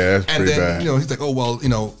yeah, that's and pretty then bad. he's like, oh well,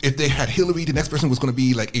 if they had Hillary, the next person was going to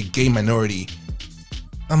be like a gay minority.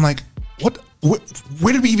 I'm like, what?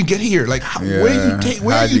 Where did we even get here? Like, where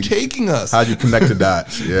are you taking us? How'd you connect the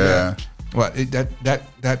dots? Yeah. Well,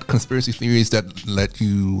 that conspiracy theories that let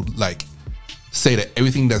you like say that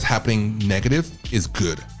everything that's happening negative is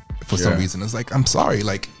good for some reason. It's like, I'm sorry,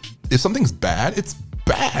 like, if something's bad, it's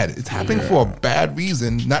bad. It's happening for a bad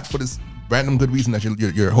reason, not for this random good reason that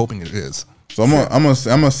you're hoping it is. So I'm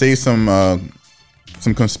gonna say some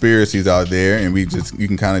conspiracies out there, and you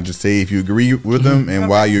can kind of just say if you agree with them and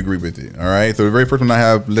why you agree with it. All right. So the very first one I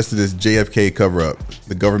have listed is JFK cover up.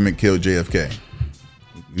 The government killed JFK.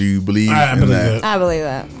 Do you believe in that? I believe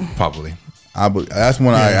that. Probably. That's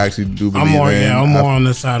one I actually do believe in. I'm more on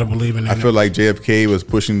the side of believing in it. I feel like JFK was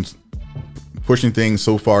pushing things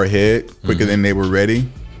so far ahead, quicker than they were ready.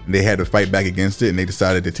 And they had to fight back against it, and they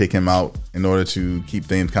decided to take him out in order to keep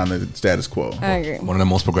things kind of status quo. I agree. One of the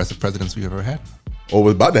most progressive presidents we've ever had. Or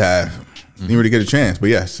was about to have. Didn't really get a chance, but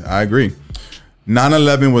yes, I agree.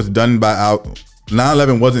 9/11 was done by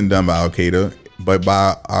 9/11 wasn't done by Al Qaeda, but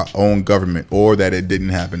by our own government, or that it didn't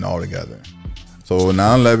happen altogether. So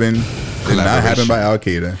 9/11 did not happen by Al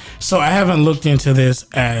Qaeda. So I haven't looked into this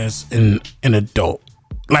as an adult,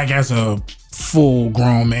 like as a full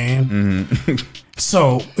grown man. Mm-hmm.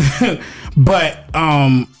 So, but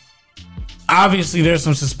obviously there's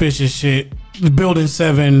some suspicious shit. Building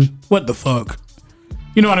 7, what the fuck?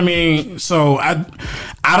 You know what I mean? So I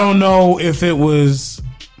don't know if it was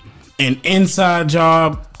an inside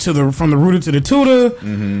job from the rooter to the tutor,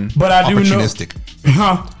 but I do know. Opportunistic.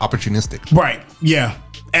 Opportunistic. Right. Yeah.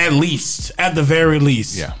 At the very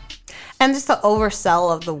least. Yeah. And just the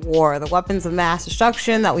oversell of the war, the weapons of mass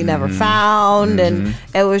destruction that we never found, and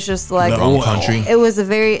it was just like The wrong country. It was an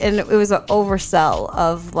oversell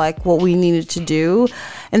of like what we needed to do,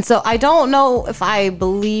 and so I don't know if I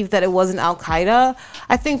believe that it wasn't Al Qaeda.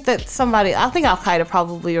 I think Al Qaeda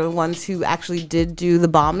probably are the ones who actually did do the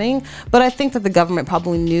bombing, but I think that the government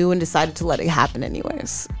probably knew and decided to let it happen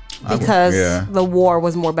anyways because the war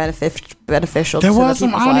was more beneficial. There to was the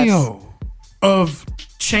some audio of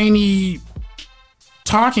Cheney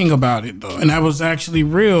talking about it though, and that was actually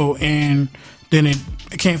real. And then I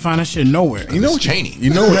can't find that shit nowhere. You know, Cheney.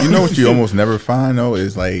 You know what you almost never find though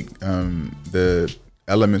is like the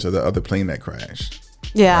elements of the other plane that crashed.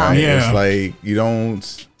 Yeah, Right? Yeah. It's like you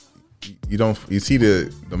see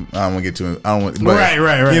the I don't want to get to it. I don't want. But,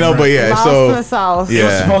 Right. You know, but yeah. Lost So in the South. It was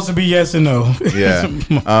yeah, supposed to be yes and no. yeah.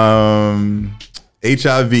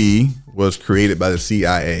 HIV was created by the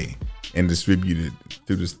CIA and distributed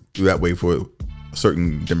through that way for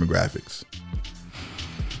certain demographics.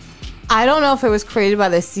 I don't know if it was created by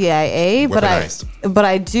the CIA, but I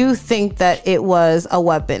do think that it was a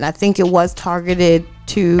weapon. I think it was targeted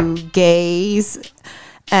to gays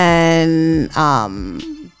and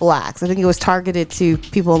blacks. I think it was targeted to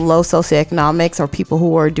people in low socioeconomics or people who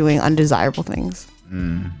were doing undesirable things.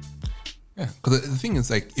 Yeah, because the thing is,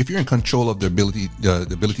 like, if you're in control of the ability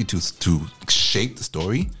to shape the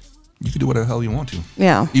story, you can do whatever the hell you want to.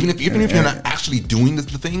 Yeah. Even if you're not actually doing the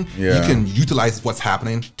thing, you can utilize what's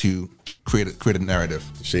happening to create a narrative.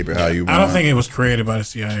 Shape it how you want. I don't think it was created by the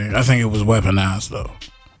CIA. I think it was weaponized though.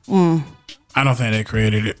 I don't think they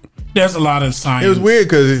created it. There's a lot of science. It was weird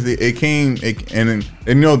because it came and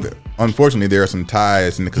you know, unfortunately, there are some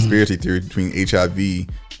ties in the conspiracy theory between HIV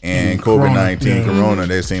and COVID-19, Corona.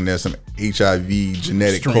 They're saying there's some HIV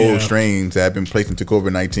genetic code strains that have been placed into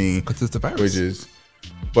COVID-19. Because it's the virus.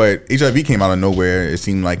 But HIV came out of nowhere, it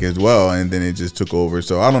seemed like, as well, and then it just took over.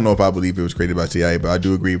 So I don't know if I believe it was created by CIA, but I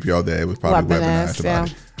do agree with y'all that it was probably weaponized about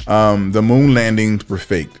it. The moon landings were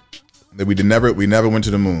faked. That we never went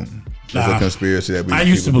to the moon. It's a conspiracy that I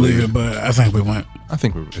used to believe it, but I think we went. I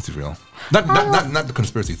think it's real. Not the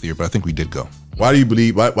conspiracy theory, but I think we did go. Why do you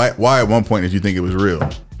believe? Why at one point did you think it was real?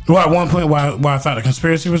 Well, at one point, why I thought the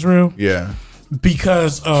conspiracy was real? Yeah.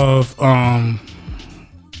 Because of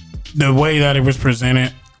the way that it was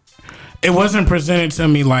presented. It wasn't presented to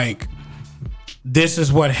me like this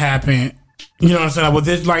is what happened. You know what I'm saying? Well,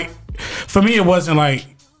 this like for me, it wasn't like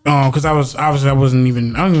because I wasn't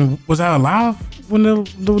even. I don't even. Was I alive when they were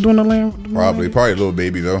doing the land? Probably a little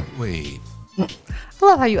baby though. Wait. I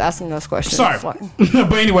love how you asking those questions. Sorry, but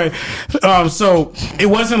anyway, so it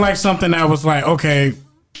wasn't like something that was like okay,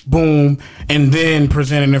 boom, and then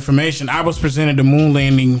presented information. I was presented the moon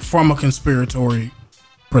landing from a conspiratory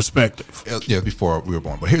perspective. Yeah, before we were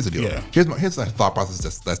born. But here's the deal. Yeah. Here's the thought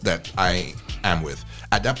process that I am with.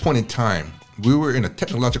 At that point in time, we were in a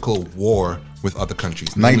technological war with other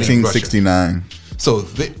countries. 1969. So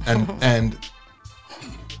and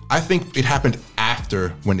I think it happened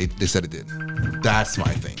after when they said it did. That's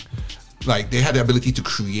my thing. Like they had the ability to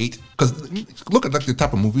create, because look at like the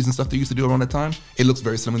type of movies and stuff they used to do around that time. It looks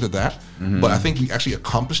very similar to that. But I think we actually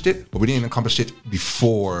accomplished it, but we didn't accomplish it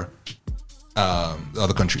before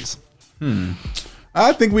other countries.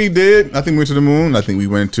 I think we did. I think we went to the moon. I think we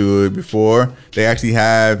went to it before. They actually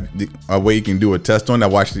have a way you can do a test on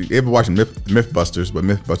that. You ever watched Mythbusters? But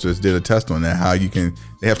Mythbusters did a test on that. How you can,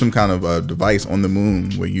 they have some kind of device on the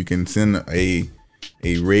moon where you can send a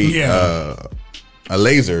ray, a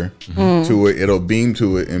laser to it. It'll beam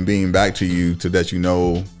to it and beam back to you to let you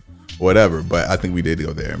know whatever. But I think we did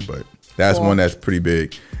go there. But that's one that's pretty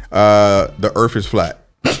big. The Earth is flat.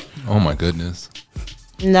 Oh my goodness.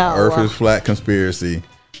 No. Earth is flat conspiracy.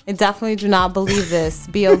 I definitely do not believe this.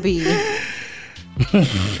 B.O.B.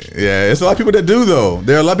 Yeah, it's a lot of people that do though.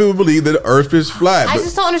 There are a lot of people who believe that the Earth is flat. I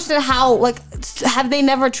just don't understand how, like, have they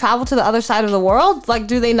never traveled to the other side of the world? Like,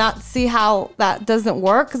 do they not see how that doesn't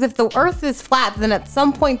work? Because if the Earth is flat, then at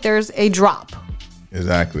some point there's a drop.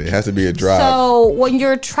 Exactly. It has to be a drop. So when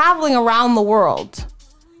you're traveling around the world,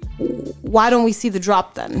 why don't we see the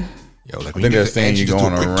drop then? Yo, like I think they're saying you're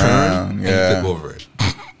going around. Yeah. And flip over it.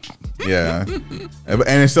 Yeah.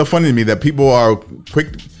 And it's so funny to me that people are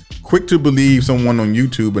quick to believe someone on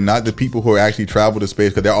YouTube, but not the people who actually travel to space,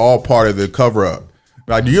 because they're all part of the cover up.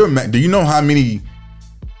 Like, do you know how many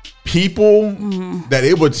people that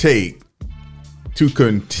it would take to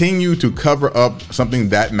continue to cover up something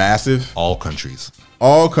that massive? All countries,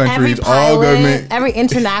 all government, every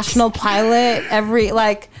international pilot,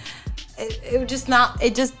 it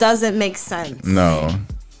just doesn't make sense. No.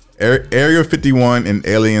 Area 51 and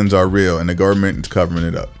aliens are real, and the government is covering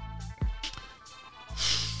it up.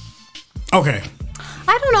 Okay.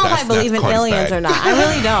 I don't know if I believe in aliens or not. I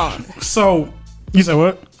really don't. So, you said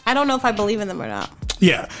what? I don't know if I believe in them or not.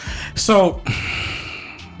 Yeah. So,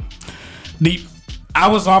 I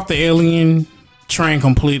was off the alien train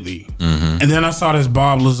completely. And then I saw this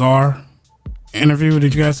Bob Lazar interview.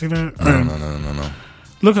 Did you guys see that? No.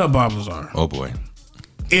 Look up Bob Lazar. Oh, boy.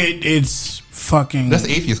 It's fucking... That's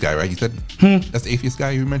the atheist guy, right? You said? That's the atheist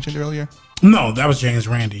guy you mentioned earlier? No, that was James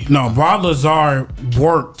Randi. No, Bob Lazar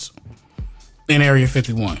worked in Area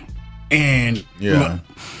 51. And yeah,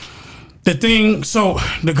 the thing... So,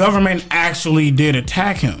 the government actually did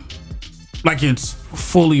attack him. Like, it's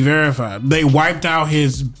fully verified. They wiped out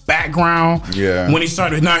his background when he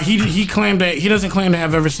started. Now, he claimed that... He doesn't claim to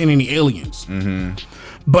have ever seen any aliens.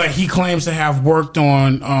 But he claims to have worked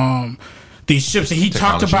on... these ships, and he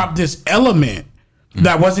talked about this element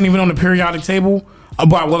that wasn't even on the periodic table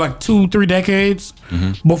about 2-3 decades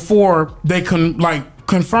before they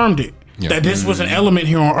confirmed it that this was an element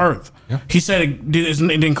here on Earth. He said it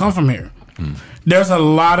didn't come from here. There's a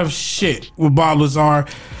lot of shit with Bob Lazar,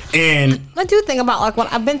 and I do think about when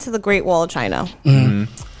I've been to the Great Wall of China,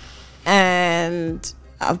 and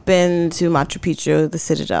I've been to Machu Picchu, the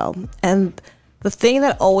Citadel, and the thing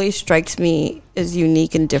that always strikes me as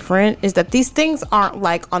unique and different is that these things aren't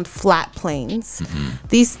on flat plains.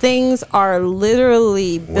 These things are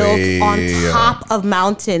literally built on top of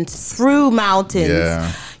mountains, through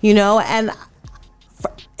mountains, and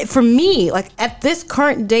for me, at this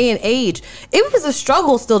current day and age, it was a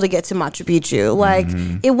struggle still to get to Machu Picchu.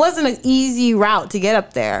 It wasn't an easy route to get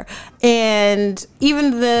up there. And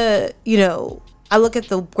even I look at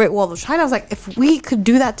the Great Wall of China, I was like, if we could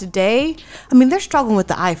do that today, I mean, they're struggling with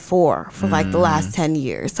the I-4 for the last 10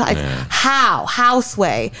 years. How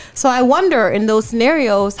sway? So I wonder in those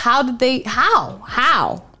scenarios, how?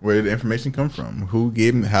 Where did the information come from? Who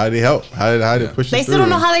gave them, how did they help? How did they push it through? They still don't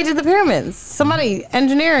know how they did the pyramids. Somebody,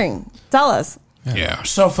 engineering, tell us. Yeah.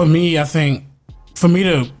 So for me, I think, all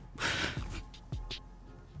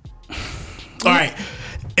right.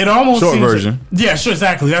 It almost short seems version. Yeah, sure,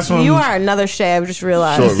 exactly. That's what you are another Shay. I just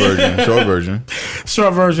realized. Short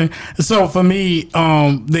version. So for me,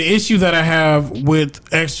 the issue that I have with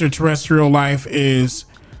extraterrestrial life is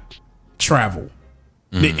travel.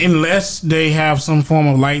 Unless they have some form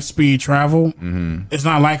of light speed travel, it's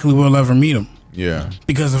not likely we'll ever meet them. Yeah,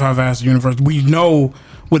 because of how vast the universe. We know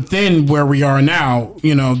within where we are now,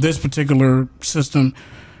 this particular system,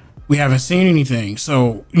 we haven't seen anything.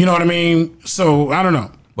 So you know what I mean. So I don't know.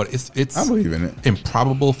 But it's I believe in it.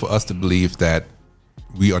 Improbable for us to believe that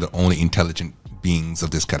we are the only intelligent beings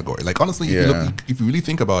of this category. Honestly, if you really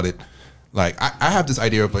think about it, I have this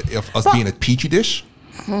idea of us being a petri dish,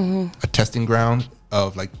 a testing ground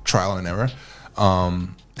of trial and error,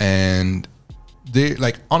 and they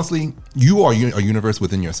honestly, you are a universe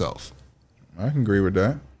within yourself. I can agree with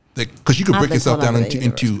that. Because you could break yourself down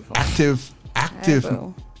into active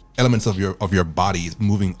elements of your body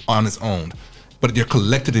moving on its own. But they're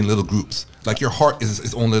collected in little groups. Your heart is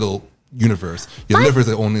its own little universe. Your liver is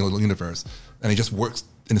its own little universe. And it just works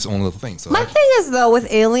in its own little thing. So my thing is, though,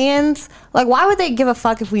 with aliens, why would they give a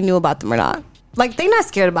fuck if we knew about them or not? They're not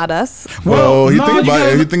scared about us. Well, you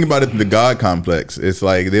think about it, the God complex. It's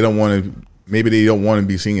they don't want to, maybe they don't want to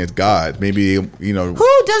be seen as God. Maybe, Who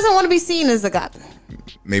doesn't want to be seen as a God?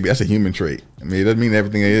 Maybe that's a human trait. I mean, it doesn't mean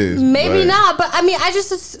everything it is. Maybe not, but I mean, I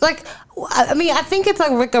think it's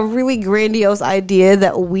a really grandiose idea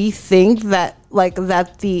that we think that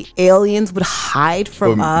that the aliens would hide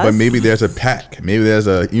from us. But maybe there's a pack. Maybe there's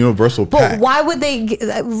a universal pack. But why would they?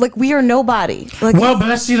 We are nobody. But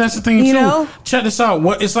that's the thing too. Check this out.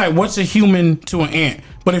 What's a human to an ant?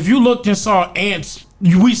 But if you looked and saw ants,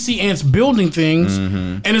 we see ants building things,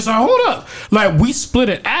 and it's hold up, we split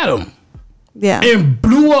an atom. Yeah. And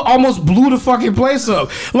almost blew the fucking place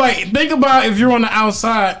up. Think about if you're on the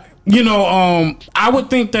outside, I would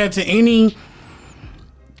think that to any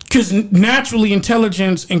because naturally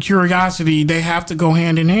intelligence and curiosity, they have to go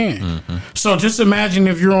hand in hand. So just imagine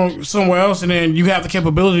if you're on somewhere else and then you have the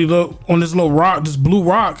capability to look on this little rock, this blue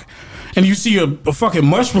rock, and you see a fucking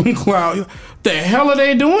mushroom cloud. What the hell are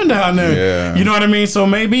they doing down there? Yeah. You know what I mean? So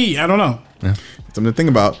maybe, I don't know. Yeah. Something to think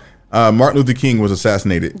about. Martin Luther King was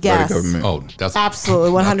assassinated by the government. Oh, that's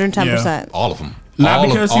Absolutely, 110%. all of them. Not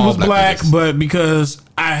because he was black, people. but because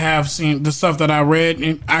I have seen the stuff that I read,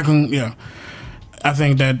 and I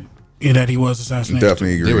think that he was assassinated.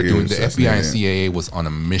 Definitely agree. They were He doing was the FBI and assassinated. CIA was on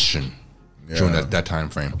a mission during that time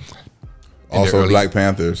frame. Also, Black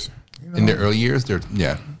Panthers. In their early years,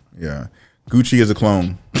 Yeah. Gucci is a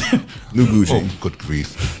clone. New Gucci. Oh, good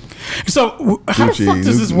grief! So how the fuck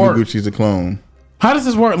does this work? New Gucci's a clone. How does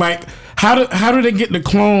this work? Like, how do they get the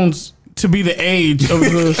clones to be the age of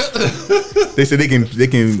the? They said they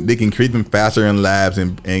can create them faster in labs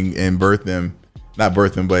and birth them. Not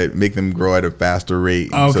birth them, but make them grow at a faster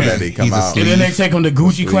rate so that they come out. And then they take them to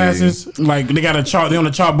Gucci classes. Like they got a chart. They on the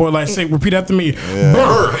chalkboard. Like, say, repeat after me.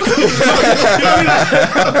 Birth.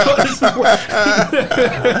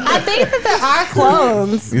 I think that there are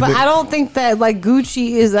clones, but I don't think that like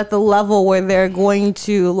Gucci is at the level where they're going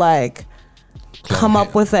to like come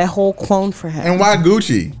up with a whole clone for him. And why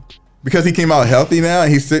Gucci? Because he came out healthy now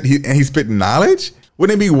and he spit knowledge?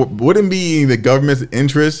 Wouldn't it be in the government's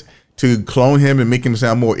interest to clone him and make him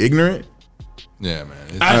sound more ignorant? Yeah, man.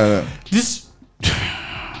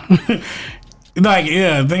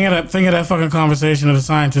 Think of that fucking conversation of the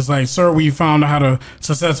scientists. Like, sir, we found out how to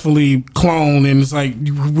successfully clone, and it's like,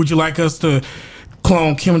 would you like us to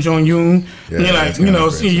clone Kim Jong Un? Yeah, and you're like,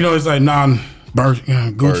 it's like, nah,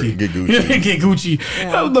 Gucci, Get Gucci. get Gucci.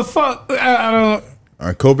 Yeah. The fuck, I don't.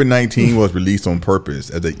 COVID-19 was released on purpose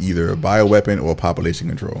as either a bioweapon or population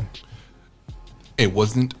control. It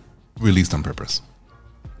wasn't released on purpose.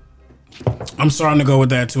 I'm starting to go with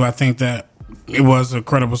that too. I think that it was a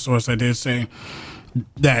credible source that did say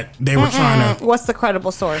that they were trying to. What's the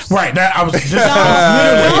credible source? Right, that I was just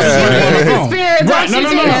Spirit, right. No.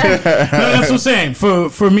 That's what I'm saying.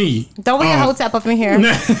 For me, don't we get Hotep up in here?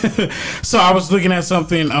 So I was looking at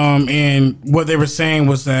something, and what they were saying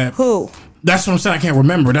was that Who? That's what I'm saying. I can't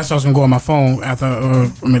remember. That's why I was gonna go on my phone after I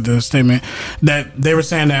made the statement that they were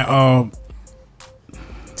saying that.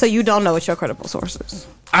 So you don't know what your credible source is?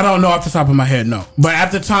 I don't know off the top of my head, no. But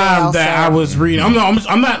at the time that I was reading, I'm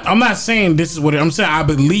not saying this is what I'm saying. I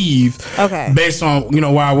believe, based on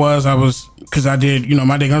where I was because I did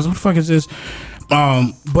my day. I was, what the fuck is this?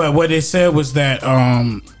 But what they said was that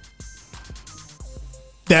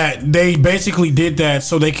that they basically did that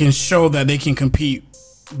so they can show that they can compete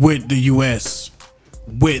with the U.S.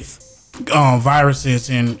 with viruses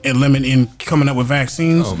and coming up with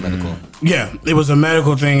vaccines. Oh, medical. Yeah, it was a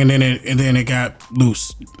medical thing, and then it got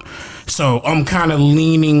loose. So I'm kind of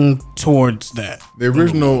leaning towards that. The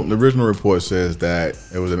original report says that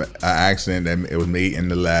it was an accident, that it was made in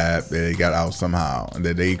the lab, that it got out somehow, and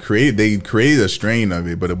that they created a strain of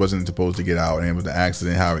it, but it wasn't supposed to get out, and it was an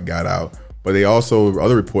accident how it got out. But they also,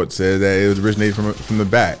 other reports said that it was originated from the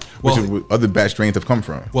bat, which other bat strains have come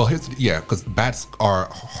from. Well, because bats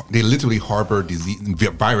they literally harbor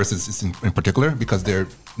viruses in particular, because their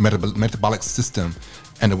metabolic system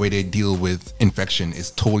and the way they deal with infection is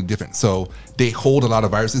totally different. So they hold a lot of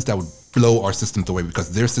viruses that would blow our systems away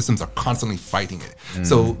because their systems are constantly fighting it.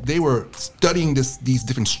 So they were studying these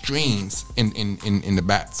different strains in the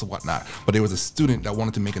bats and whatnot. But there was a student that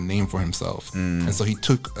wanted to make a name for himself, and so he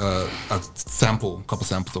took a couple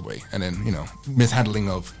samples away, and then mishandling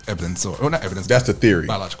of evidence or not evidence. That's the theory.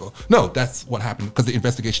 Biological. No, that's what happened because the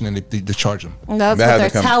investigation and they charged him. That's what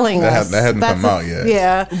they're telling us. That hasn't come out yet.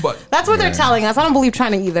 Yeah, but that's what they're telling us. I don't believe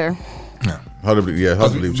China either. No. How to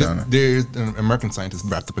believe China? There's an American scientist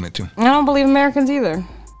wrapped up in it too. I don't believe Americans either.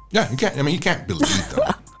 Yeah, you can't. I mean, you can't believe them.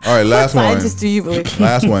 All right, last what one. scientists do you believe?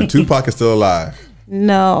 Last one. Tupac is still alive.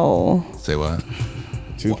 No. Say what?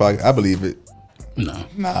 Tupac, I believe it. No,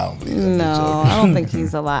 I don't believe it. No, I don't think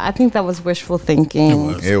he's alive. I think that was wishful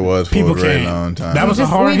thinking. It was for a very long time. That was a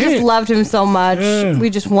hard hit. We just loved him so much. Yeah.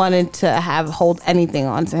 We just wanted to hold anything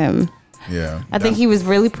onto him. Yeah. I think he was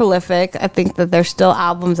really prolific. I think that there's still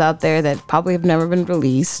albums out there that probably have never been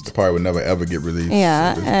released. Probably would never ever get released.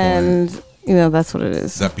 Yeah, and that's what it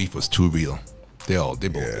is. That beef was too real. They both.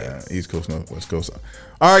 Yeah, East Coast, West Coast.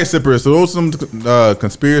 All right, sippers. So those are some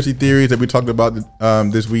conspiracy theories that we talked about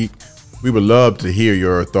this week. We would love to hear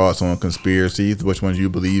your thoughts on conspiracies. Which ones you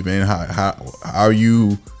believe in? How are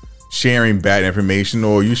you sharing bad information,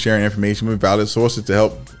 or are you sharing information with valid sources to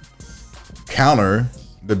help counter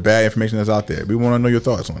the bad information that's out there? We want to know your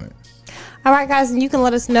thoughts on it. All right, guys, and you can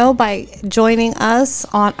let us know by joining us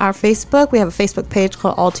on our Facebook. We have a Facebook page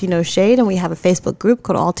called All Tea No Shade, and we have a Facebook group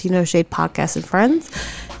called All Tea No Shade Podcast and Friends.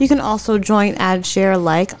 You can also join, add, share,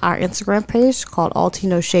 like our Instagram page called All Tea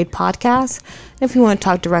No Shade Podcast. If you want to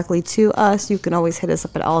talk directly to us, you can always hit us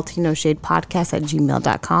up at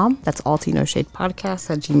allteanoshadepodcast@gmail.com. That's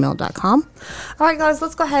allteanoshadepodcast@gmail.com. All right, guys,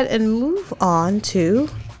 let's go ahead and move on to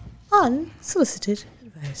unsolicited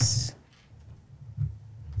advice.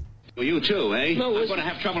 Well, you too, eh? No, I'm going to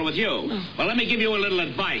have trouble with you. No. Well, let me give you a little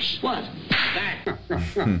advice. What? That.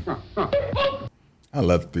 I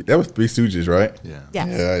love that was Three Stooges, right? Yeah. Yes.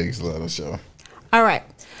 Yeah, I used to love the show. All right.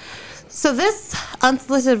 So this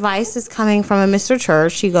unsolicited advice is coming from a Mr.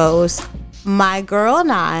 Church. He goes, my girl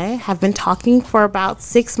and I have been talking for about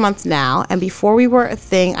 6 months now, and before we were a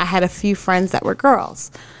thing, I had a few friends that were girls.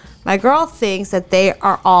 My girl thinks that they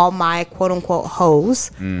are all my quote-unquote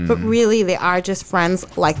hoes, but really they are just friends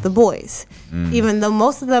like the boys. Even though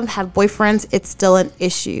most of them have boyfriends, it's still an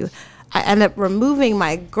issue. I end up removing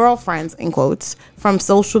my girlfriends, in quotes, from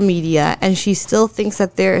social media, and she still thinks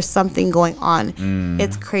that there is something going on.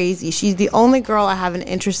 It's crazy. She's the only girl I have an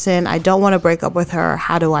interest in. I don't want to break up with her.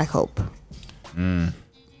 How do I cope? You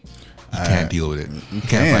can't deal with it. You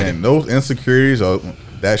can't fight it. Those insecurities are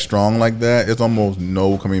that strong like that. It's almost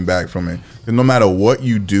no coming back from it. Because no matter what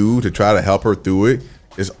you do to try to help her through it,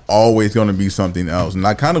 it's always going to be something else. And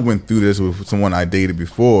I kind of went through this with someone I dated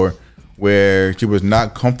before, where she was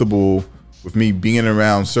not comfortable with me being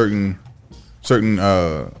around certain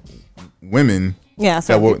women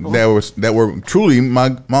that were truly my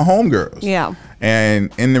homegirls. Yeah.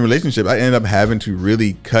 And in the relationship, I ended up having to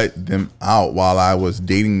really cut them out while I was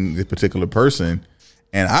dating this particular person,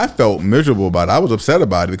 and I felt miserable about it. I was upset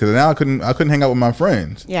about it because now I couldn't hang out with my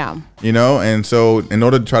friends. Yeah. You know, and so in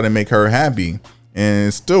order to try to make her happy, and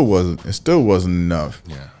it still wasn't enough.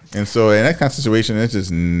 Yeah. And so in that kind of situation, it's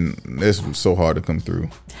so hard to come through.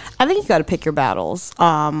 I think you got to pick your battles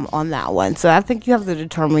on that one. So I think you have to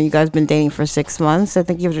determine, you guys been dating for 6 months. I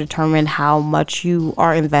think you have to determine how much you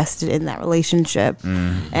are invested in that relationship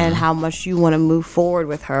and how much you want to move forward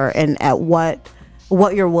with her and at what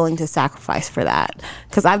you're willing to sacrifice for that.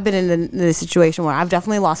 Because I've been in the situation where I've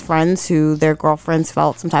definitely lost friends who their girlfriends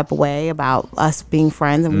felt some type of way about us being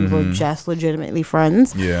friends, and we were just legitimately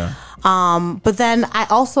friends. Yeah. But then I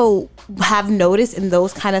also have noticed in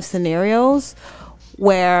those kind of scenarios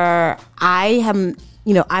where I'm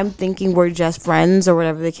thinking we're just friends or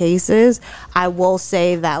whatever the case is, I will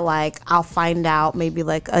say that, like, I'll find out maybe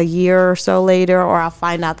like a year or so later, or I'll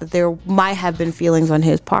find out that there might have been feelings on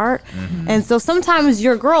his part. And so sometimes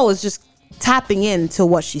your girl is just tapping into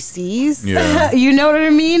what she sees. Yeah. You know what I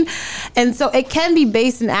mean? And so it can be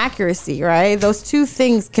based in accuracy, right? Those two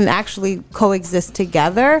things can actually coexist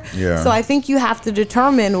together. Yeah. So I think you have to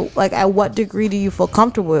determine, like, at what degree do you feel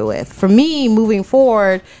comfortable with. For me, moving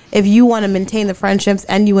forward, if you want to maintain the friendships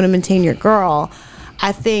and you want to maintain your girl,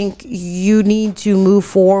 I think you need to move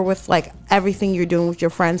forward with, like, everything you're doing with your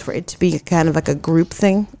friends for it to be kind of like a group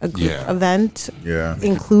thing, a group event. Yeah.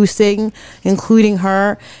 Including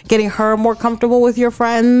her, getting her more comfortable with your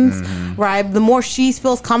friends, right? The more she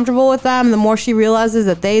feels comfortable with them, the more she realizes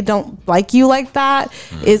that they don't like you like that,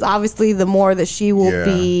 is obviously the more that she will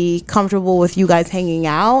be comfortable with you guys hanging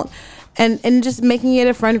out and just making it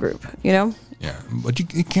a friend group, you know? Yeah, but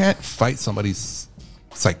you can't fight somebody's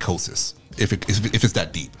psychosis if it's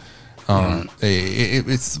that deep.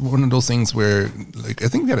 It's one of those things where, like, I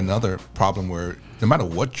think we had another problem where no matter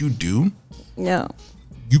what you do,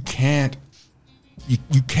 you can't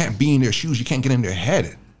be in their shoes. You can't get in their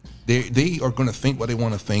head. They are going to think what they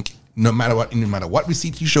want to think, no matter what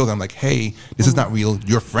receipts you show them. Like, hey, this is not real.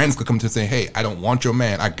 Your friends could come to say, hey, I don't want your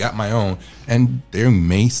man. I got my own, and there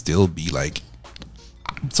may still be, like.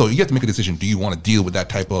 So you have to make a decision. Do you want to deal with that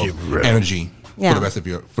type of energy? For the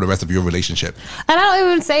rest of your relationship. And I don't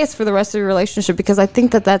even say it's for the rest of your relationship, because I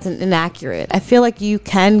think that that's inaccurate. I feel like you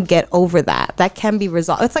can get over that. That can be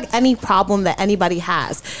resolved. It's like any problem that anybody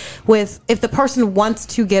has. If the person wants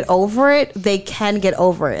to get over it, they can get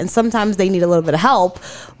over it. And sometimes they need a little bit of help,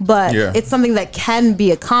 but it's something that can be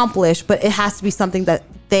accomplished, but it has to be something that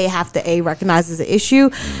they have to recognize as an issue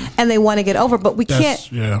and they want to get over. But we can't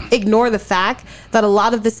ignore the fact that a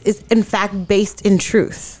lot of this is in fact based in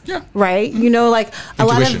truth. Yeah. Right? You know, like a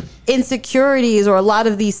lot of insecurities or a lot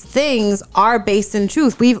of these things are based in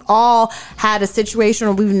truth. We've all had a situation,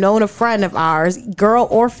 or we've known a friend of ours, girl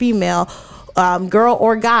or female, girl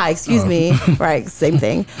or guy, excuse me, right, same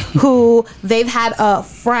thing, who they've had a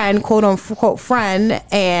friend, quote unquote friend,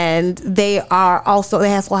 and they also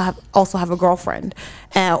have a girlfriend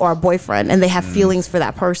or a boyfriend, and they have feelings for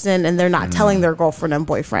that person, and they're not telling their girlfriend and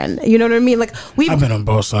boyfriend. You know what I mean? Like I've been on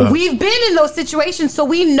both sides. We've been in those situations, so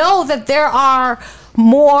we know that there are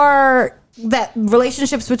more that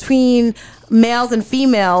relationships between males and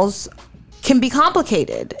females can be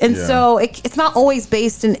complicated. And so it's not always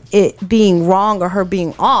based in it being wrong or her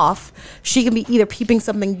being off. She can be either peeping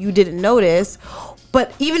something you didn't notice,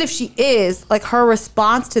 but even if she is, like, her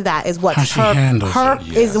response to that is what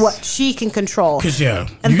is what she can control.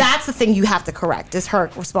 And that's the thing you have to correct, is her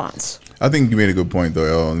response. I think you made a good point though,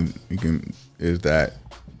 El. Is that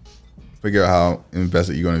figure out how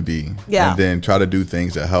invested you're going to be, and then try to do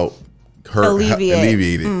things that help her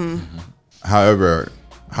alleviate it. However,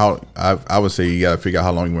 I would say you got to figure out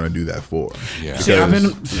how long you want to do that for. Yeah,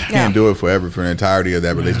 because you can't do it forever for the entirety of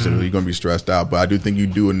that relationship. You're going to be stressed out. But I do think you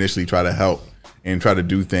do initially try to help and try to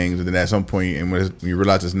do things, and then at some point, and when you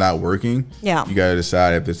realize it's not working, you got to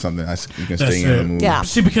decide if it's something you can stay in and move. Yeah.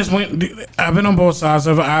 See, because when I've been on both sides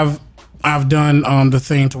of it, I've done the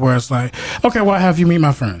thing to where it's like, okay, well, have you meet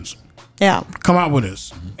my friends? Yeah. Come out with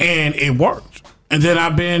this, and it worked. And then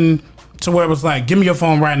I've been to where it was like, give me your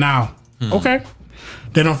phone right now. Okay.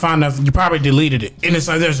 They don't find nothing. You probably deleted it. And it's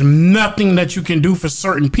like there's nothing that you can do for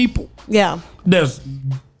certain people. Yeah. There's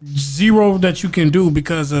zero that you can do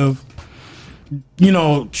because of,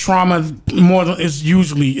 trauma. It's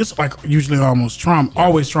usually almost trauma,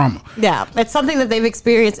 always trauma. Yeah. It's something that they've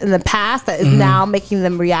experienced in the past that is now making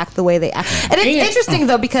them react the way they act. And it's interesting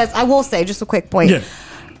though, because I will say, just a quick point. Yeah.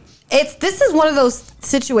 This is one of those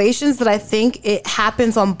situations that I think it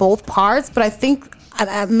happens on both parts, but I think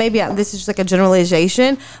this is just like a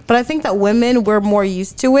generalization, but I think that women, we're more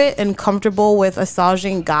used to it and comfortable with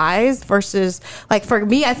massaging guys versus, like, for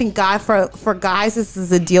me, I think for guys, this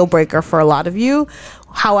is a deal breaker for a lot of you.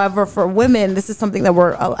 However, for women, this is something that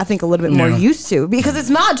we're, I think, a little bit more used to, because it's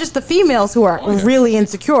not just the females who are really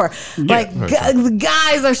insecure. Like,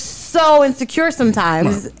 guys are so insecure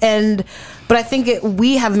sometimes, but I think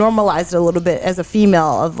we have normalized it a little bit as a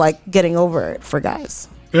female of, like, getting over it for guys.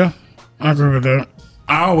 Yeah, I agree with that.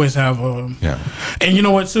 I always have and you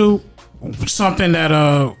know what too, something that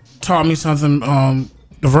taught me something,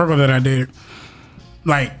 the Virgo that I did,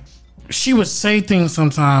 like, she would say things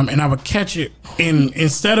sometime and I would catch it, and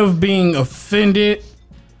instead of being offended,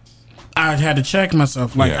 I had to check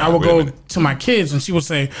myself. Like, I would go to my kids and she would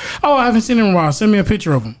say, oh, I haven't seen him in a while, send me a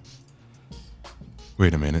picture of him.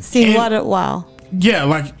 Wait a minute. See what a while. Yeah,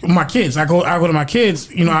 like my kids. I go to my kids,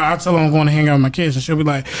 I tell them I'm going to hang out with my kids, and she'll be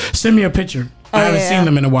like, send me a picture. I haven't seen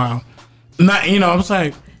them in a while. Not, I was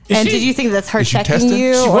like, did you think that's her checking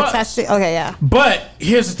you or testing? Okay, yeah. But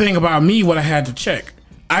here's the thing about me, what I had to check.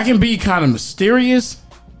 I can be kind of mysterious.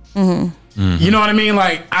 You know what I mean?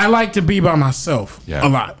 Like, I like to be by myself a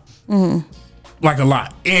lot. Like, a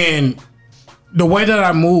lot. And the way that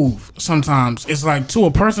I move sometimes, it's like, to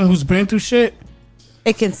a person who's been through shit,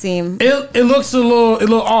 it can seem it looks a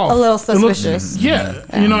little off, a little suspicious. You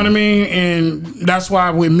know what I mean? And that's why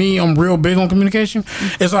with me, I'm real big on communication.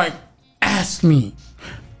 It's like, ask me,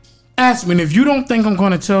 and if you don't think I'm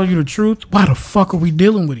going to tell you the truth, why the fuck are we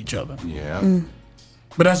dealing with each other?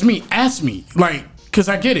 But that's me. Ask me, like, because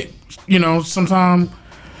I get it. Sometimes,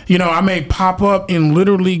 I may pop up and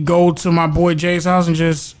literally go to my boy Jay's house and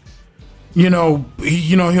just, he'll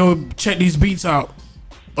check these beats out.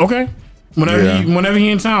 Okay. Whenever he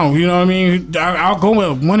in town, you know what I mean? I'll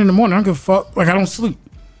go at 1 a.m. I don't give a fuck. Like, I don't sleep.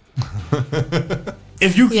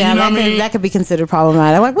 If you, you know what I mean? That could be considered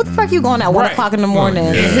problematic. I'm like, what the fuck are you going at 1 o'clock in the morning?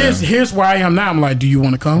 And here's where I am now. I'm like, do you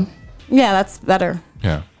want to come? Yeah, that's better.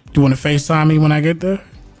 Yeah. Do you want to FaceTime me when I get there?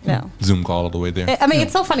 No. Zoom call all the way there. I mean,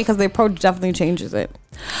 it's so funny because the approach definitely changes it.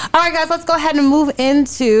 All right, guys, let's go ahead and move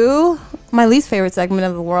into my least favorite segment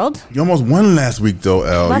of the world. You almost won last week, though,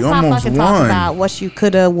 El. Let's you not almost fucking talk about what you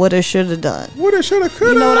coulda, woulda, shoulda done. Woulda, shoulda,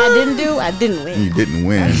 coulda. You know what I didn't do? I didn't win. You didn't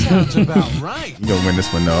win. That sounds about right. You gonna win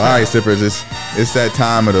this one, though. All right, sippers, it's that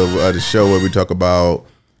time of the show where we talk about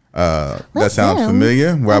That Sounds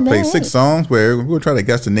Familiar, where I play 6 songs where we'll try to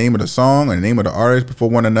guess the name of the song and the name of the artist before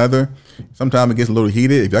one another. Sometimes it gets a little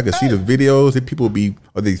heated. If y'all could see the videos, if people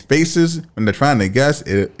or these faces when they're trying to guess,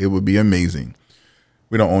 it would be amazing.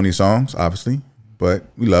 We don't own these songs, obviously, but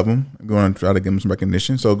we love them. We're going to try to give them some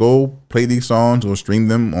recognition. So go play these songs or stream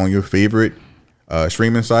them on your favorite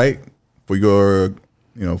streaming site for your.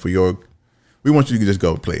 We want you to just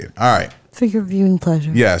go play it. All right. For your viewing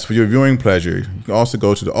pleasure. Yes, for your viewing pleasure. You can also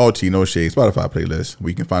go to the All Tea No Shade Spotify playlist where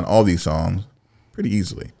you can find all these songs pretty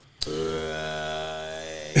easily.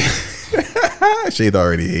 Shade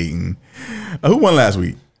already hating. Who won last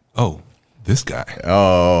week? Oh, this guy.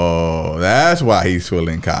 Oh, that's why he's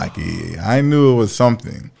feeling cocky. I knew it was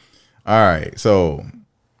something. All right, so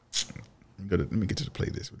let me get you to play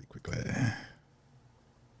this really quickly.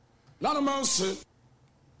 Lot of motion.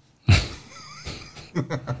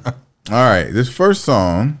 All right, this first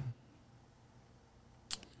song,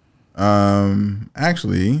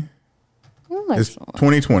 actually, it's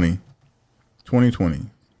 2020. 2020.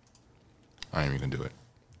 I ain't even gonna do it.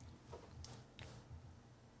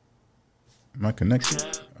 Am I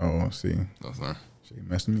connected? Oh, see. No, sir. She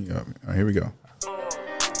messing me up. All right, here we go.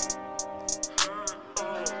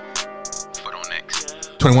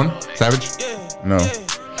 21 Savage. No.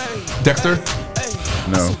 Dexter.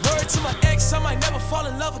 No.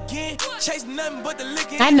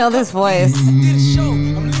 I know this voice.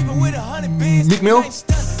 Meek Mill.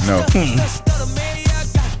 No.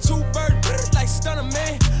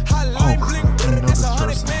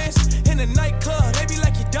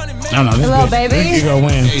 I don't know. This Lil bitch, Baby? You go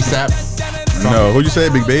win. ASAP. No. Who'd you say?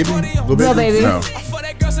 Big Baby? Lil Baby. No.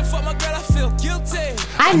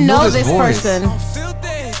 I know this this voice. person.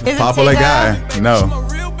 Is it Popular Tyga? guy. No.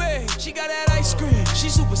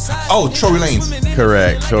 Oh, Tory Lanez.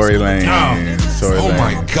 Correct. Tory Lanez. Tory Oh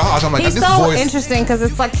my Lanez. gosh! I'm like He's this so voice. interesting because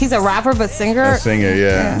it's like he's a rapper but singer. A singer,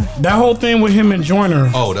 yeah. That whole thing with him and Joyner.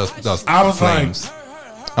 Oh, that was I was Flames.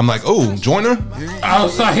 I'm like, oh, Joyner. I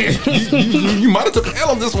was like, You might have took an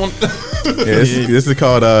L on this one. Yeah, this is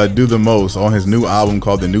called Do the Most on his new album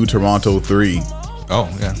called The New Toronto 3. Oh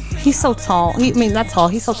yeah, He's so tall. Not tall.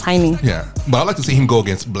 He's so tiny. yeah. But I like to see him go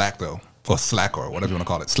against Black though, or Slack, or whatever you want to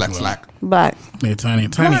call it. Slack. But yeah, tiny,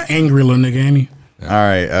 angry little nigga, ain't he? All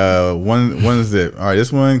right, one zip. All right,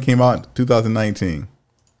 this one came out 2019.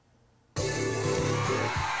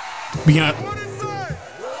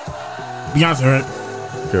 Beyonce,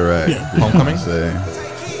 right? Correct. Yeah. Homecoming. Say,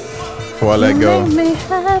 before I let go. make me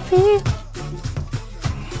happy.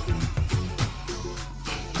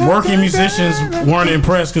 Working musicians weren't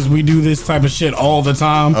impressed because we do this type of shit all the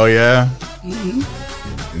time. Oh yeah.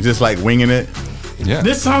 Just like winging it. Yeah.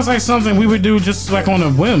 This sounds like something we would do just like on a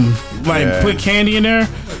whim. Like Yeah. put candy in there.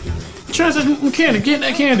 Try some candy, get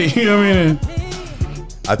that candy. You know what I mean?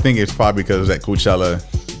 I think it's probably because at Coachella,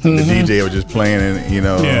 the DJ was just playing, and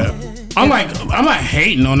Yeah. I'm not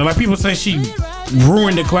hating on it. Like people say she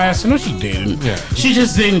ruined the class. No, she didn't. Yeah. She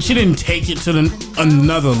just didn't. She didn't take it to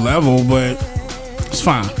another level, but it's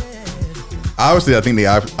fine. Obviously, I think they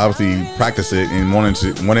obviously practiced it and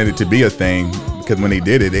wanted it to be a thing, because when they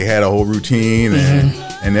did it, they had a whole routine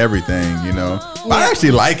and everything, But I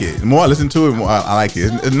actually like it. The more I listen to it, the more I like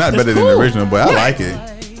it. It's not better than the original, but I like it.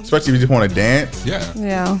 Especially if you just want to dance. Yeah.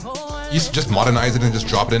 Yeah. You just modernize it and just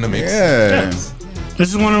drop it in the mix. Yeah. This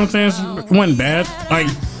is one of them things. It wasn't bad. Like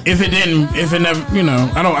if it never,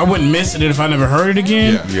 I wouldn't miss it if I never heard it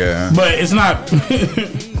again. Yeah. But it's not. All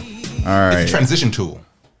right. It's a transition tool.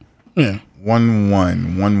 Yeah.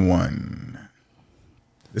 1-1.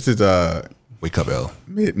 This is Wake up, L.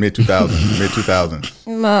 mid 2000s. Mid 2000s.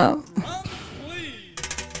 No.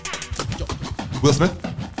 Will Smith.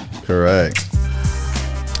 Correct.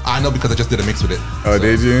 I know because I just did a mix with it. Oh,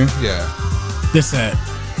 did you? Yeah. This that.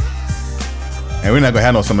 And we're not gonna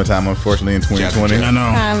have no summertime, unfortunately, in 2020. I know.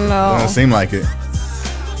 I know. Doesn't seem like it.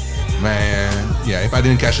 Man, yeah. If I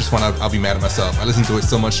didn't catch this one, I'll be mad at myself. I listened to it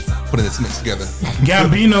so much, putting this mix together.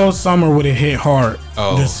 Gambino's summer would have hit hard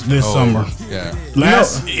this summer. Yeah.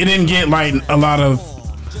 It didn't get like a lot of.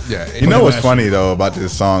 Yeah. You know what's funny though about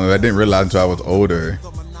this song that I didn't realize until I was older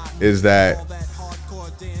is that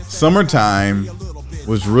Summertime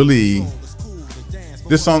was really,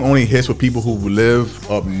 this song only hits with people who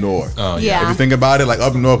live up north. Oh, Yeah. If you think about it, like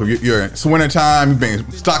up north, you're it's wintertime, you've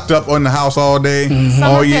been stocked up on the house all day, Summer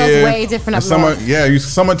all feels year. way different up summer, north. yeah,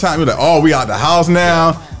 summertime, you're like, oh, we out the house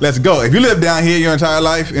now, let's go. If you live down here your entire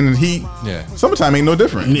life in the heat, Yeah. summertime ain't no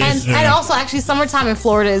different. And also, actually, summertime in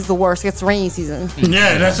Florida is the worst. It's rainy season.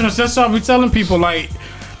 Yeah, that's what I be telling people. Like,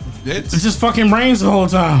 it just fucking rains the whole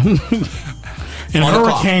time. And On the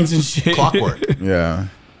clock. hurricanes and shit. Clockwork. Yeah.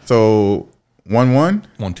 So 1-1.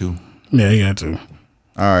 1-2. Yeah, you got to. All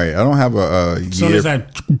right. I don't have a As soon year. as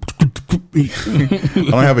that.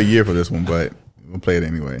 I don't have a year for this one, but we'll play it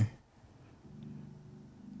anyway.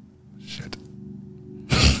 Shit.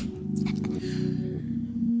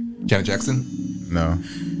 Janet Jackson. No.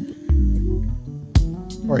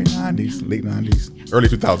 Probably 90s, late 90s, early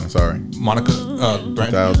 2000s. Sorry. Monica.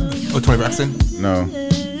 Brand. 2000. Oh, Tony Braxton. No.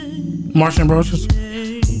 Martian Ambrosius.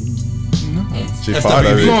 She's That's part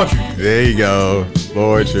of it. Poetry. There you go.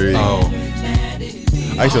 Poetry. Oh.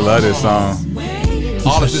 I used to love this song.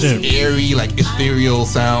 All of this Shit. airy, like ethereal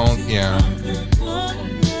sound. Yeah.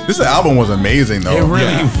 This album was amazing though. It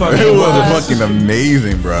really fucking It was fucking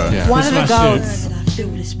amazing, bro. Yeah. One of the That's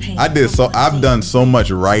my goats. I've done so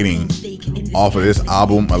much writing off of this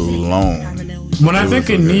album alone. When I think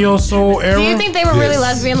in neo soul era, Do you think they were really Yes.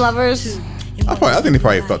 lesbian lovers? I think they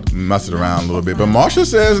probably messed it around a little bit, but Marsha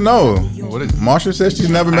says no. Marsha says she's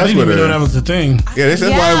never I messed didn't with even her. know that was the thing. Yeah, that's Yeah,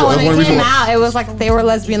 why. when That's one it reason. came out, it was like they were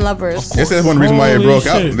lesbian lovers. They said that's one reason why they Holy broke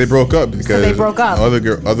up. shit. They broke up because they broke up. Other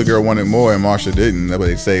girl wanted more, and Marsha didn't. That's what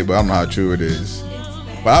they say, but I don't know how true it is.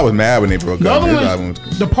 But I was mad when they broke The up. other This album one,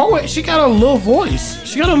 was the poet, she got a little voice.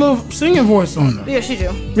 She got a little singing voice on her. Yeah, she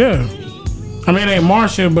do. Yeah. I mean, it ain't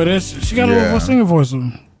Marsha, but she got a Yeah. little singing voice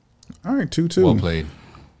on her. all right. 2-2. Well played.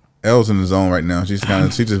 L's in the zone right now. She's just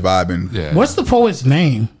vibing. Yeah. What's the poet's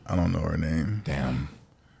name? I don't know her name. Damn.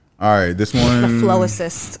 All right, this The one. flow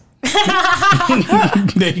assist.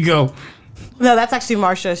 There you go. No, that's actually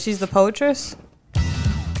Marsha. She's the poetress.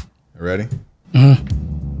 Ready?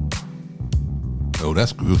 Oh,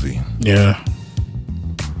 that's groovy. Yeah.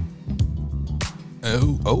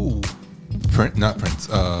 Oh. Not Prince.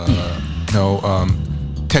 No.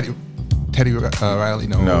 Teddy Riley.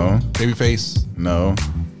 No. No. Babyface. No.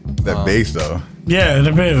 That bass though. Yeah,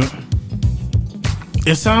 the bit.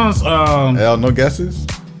 It sounds. L, no guesses?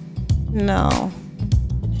 No.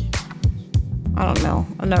 I don't know.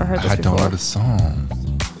 I've never heard this I before. don't know the song.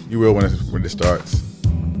 You will when it starts.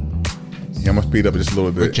 Yeah, I'm gonna speed up just a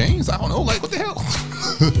little But bit. James, I don't know. Like, what the hell?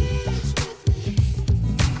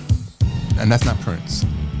 And that's not Prince.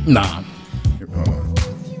 Nah. Hold on.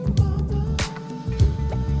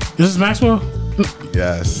 This is Maxwell?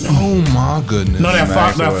 Yes. Oh my goodness. No, that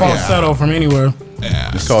Maxwell, falsetto from anywhere.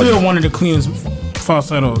 Yeah. It's called, Still one of the cleanest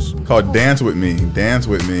falsettos. called Dance With Me. Dance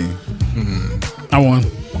With Me. I won.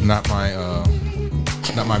 Not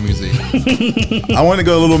my music. I want to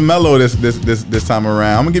go a little mellow this time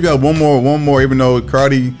around. I'm gonna give y'all one more. Even though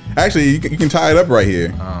Cardi, actually, you can tie it up right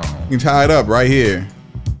here. Oh. You can tie it up right here.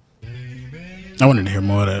 I wanted to hear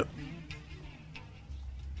more of that.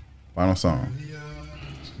 Final song.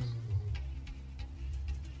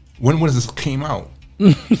 When was this came out?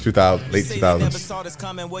 2000, late 2000s.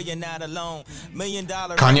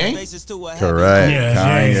 Kanye? Correct. Yeah,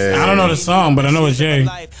 Kanye. Jay. I don't know the song, but I know it's Jay.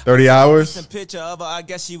 30 hours.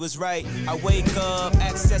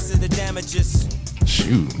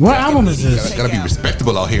 Shoot. What album is this? Gotta be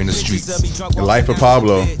respectable out here in the streets. The Life of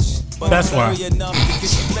Pablo. That's why.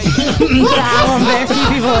 album very few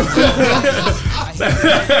people listen to.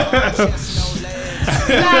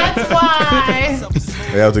 That's why.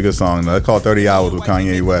 That was a good song. Though. It's called 30 Hours with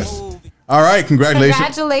Kanye West. All right, congratulations.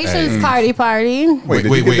 Congratulations, Cardi Party. Wait,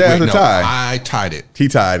 did you get that as a no. tie? I tied it. He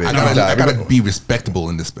tied it. I He tied. gotta be respectable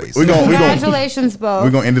in this space. We're gonna Congratulations, both.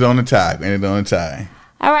 we're gonna end it on the tie. End it on the tie.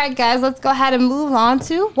 All right, guys, let's go ahead and move on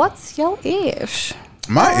to what's your ish?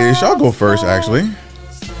 My ish, I'll go first actually.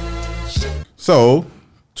 So,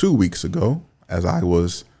 2 weeks ago, as I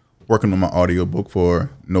was working on my audiobook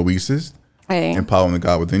for Noesis Hey. Empowering the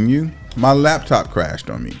God Within You, my laptop crashed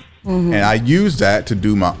on me. And I used that to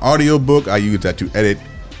do my audiobook. I used that to edit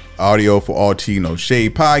audio for all Tea No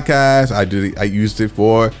Shade podcasts. I used it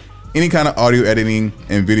for any kind of audio editing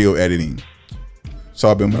and video editing.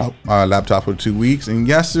 So I've been without my laptop for 2 weeks, and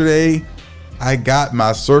yesterday I got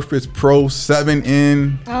my Surface Pro 7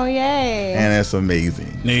 in, Oh, yay. and it's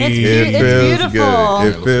amazing. It's It It's feels beautiful.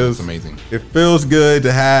 good. It feels amazing. It feels good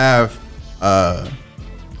to have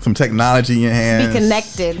some technology in your hands.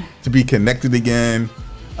 To be connected again.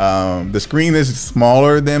 The screen is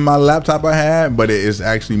smaller than my laptop I had, but it is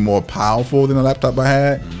actually more powerful than the laptop I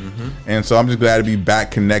had. And so I'm just glad to be back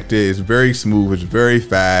connected. It's very smooth. It's very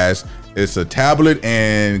fast. It's a tablet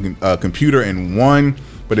and a computer in one,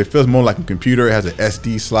 but it feels more like a computer. It has an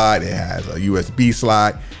SD slot. It has a USB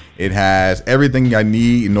slot. It has everything I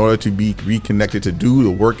need in order to be reconnected to do the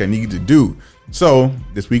work I need to do. So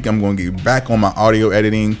this week I'm going to get back on my audio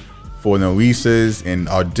editing for Noesis and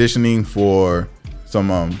auditioning for some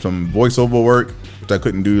voiceover work, which I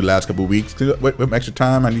couldn't do the last couple of weeks. With extra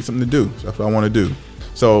time, I need something to do. So that's what I want to do.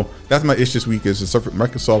 So that's my ish this week is the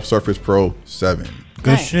Microsoft Surface Pro 7.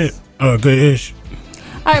 Good Nice. shit. Good ish.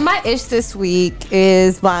 All right, my ish this week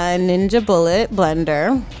is my Ninja Bullet blender.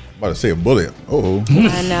 I'm about to say a bullet. Oh,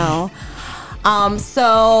 I know.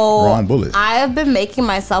 So Wrong bullet. I have been making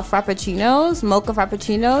myself frappuccinos, mocha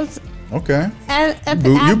frappuccinos, okay. and at the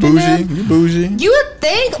You afternoon- bougie. You bougie. You would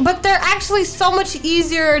think, but they're actually so much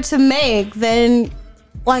easier to make than,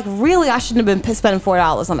 like, really, I shouldn't have been spending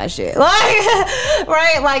 $4 on that shit. Like,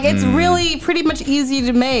 right? Like, it's really pretty much easy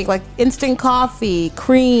to make. Like, instant coffee,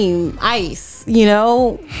 cream, ice, you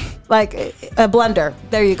know? like a blender.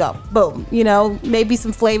 There you go. Boom. You know, maybe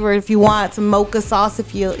some flavor if you want, some mocha sauce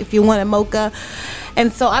if you want a mocha.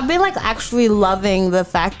 And so I've been like actually loving the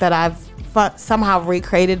fact that I've somehow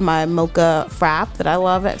recreated my mocha frap that I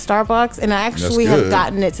love at Starbucks, and I actually have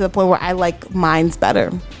gotten it to the point where I like mine's better.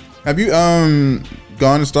 Have you gone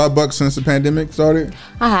to Starbucks since the pandemic started?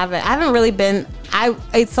 I haven't really been.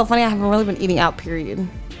 It's so funny. I haven't really been eating out. Period.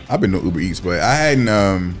 I've been to Uber Eats, but I hadn't.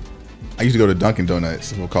 I used to go to Dunkin'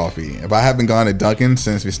 Donuts for coffee. If I haven't gone to Dunkin'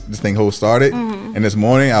 since this thing whole started, and this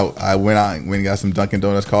morning I went out and got some Dunkin'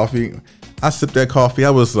 Donuts coffee. I sipped that coffee. I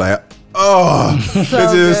was like, oh, this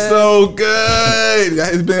is so good.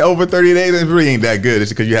 It's been over 30 days and it really ain't that good. It's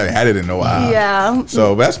because you haven't had it in a while. Yeah.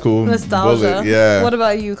 So that's cool. Nostalgia. Yeah. What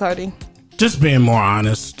about you, Cardi? Just being more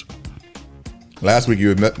honest. Last week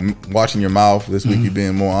you were watching your mouth. This week you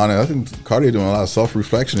being more honest. I think Cardi doing a lot of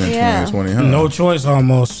self-reflection in 2020. Huh? No choice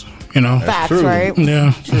almost, you know. Facts, true. right?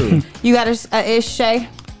 Yeah. True. You got a ish, Shay?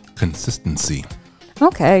 Consistency.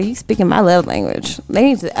 Okay, you speaking my love language. They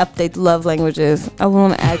need to update the love languages. I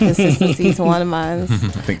want to add consistency to one of mine.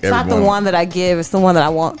 It's not the one that I give. It's the one that I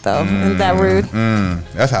want, though. Isn't that rude?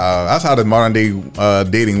 That's how the modern day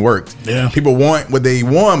dating works. Yeah. People want what they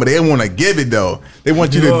want, but they don't want to give it though. They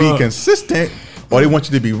want you to be consistent, or they want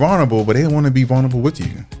you to be vulnerable, but they don't want to be vulnerable with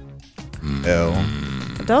you. L.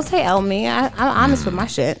 Don't say L me. I'm honest with my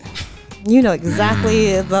shit. You know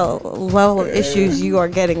exactly the level of issues you are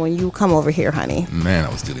getting when you come over here, honey. Man, I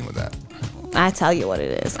was dealing with that. I tell you what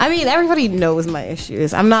it is. I mean, everybody knows my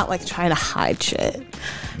issues. I'm not like trying to hide shit.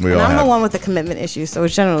 I'm the one with the commitment issues, so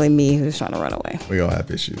it's generally me who's trying to run away. We all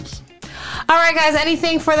have issues. All right, guys.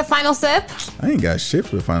 Anything for the final sip? I ain't got shit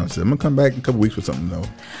for the final sip. I'm gonna come back in a couple weeks with something though.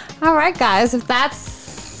 All right, guys. If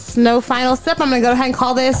that's no final sip, I'm gonna go ahead and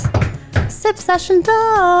call this sip session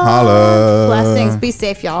done. Holla. Blessings. Be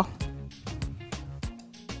safe, y'all.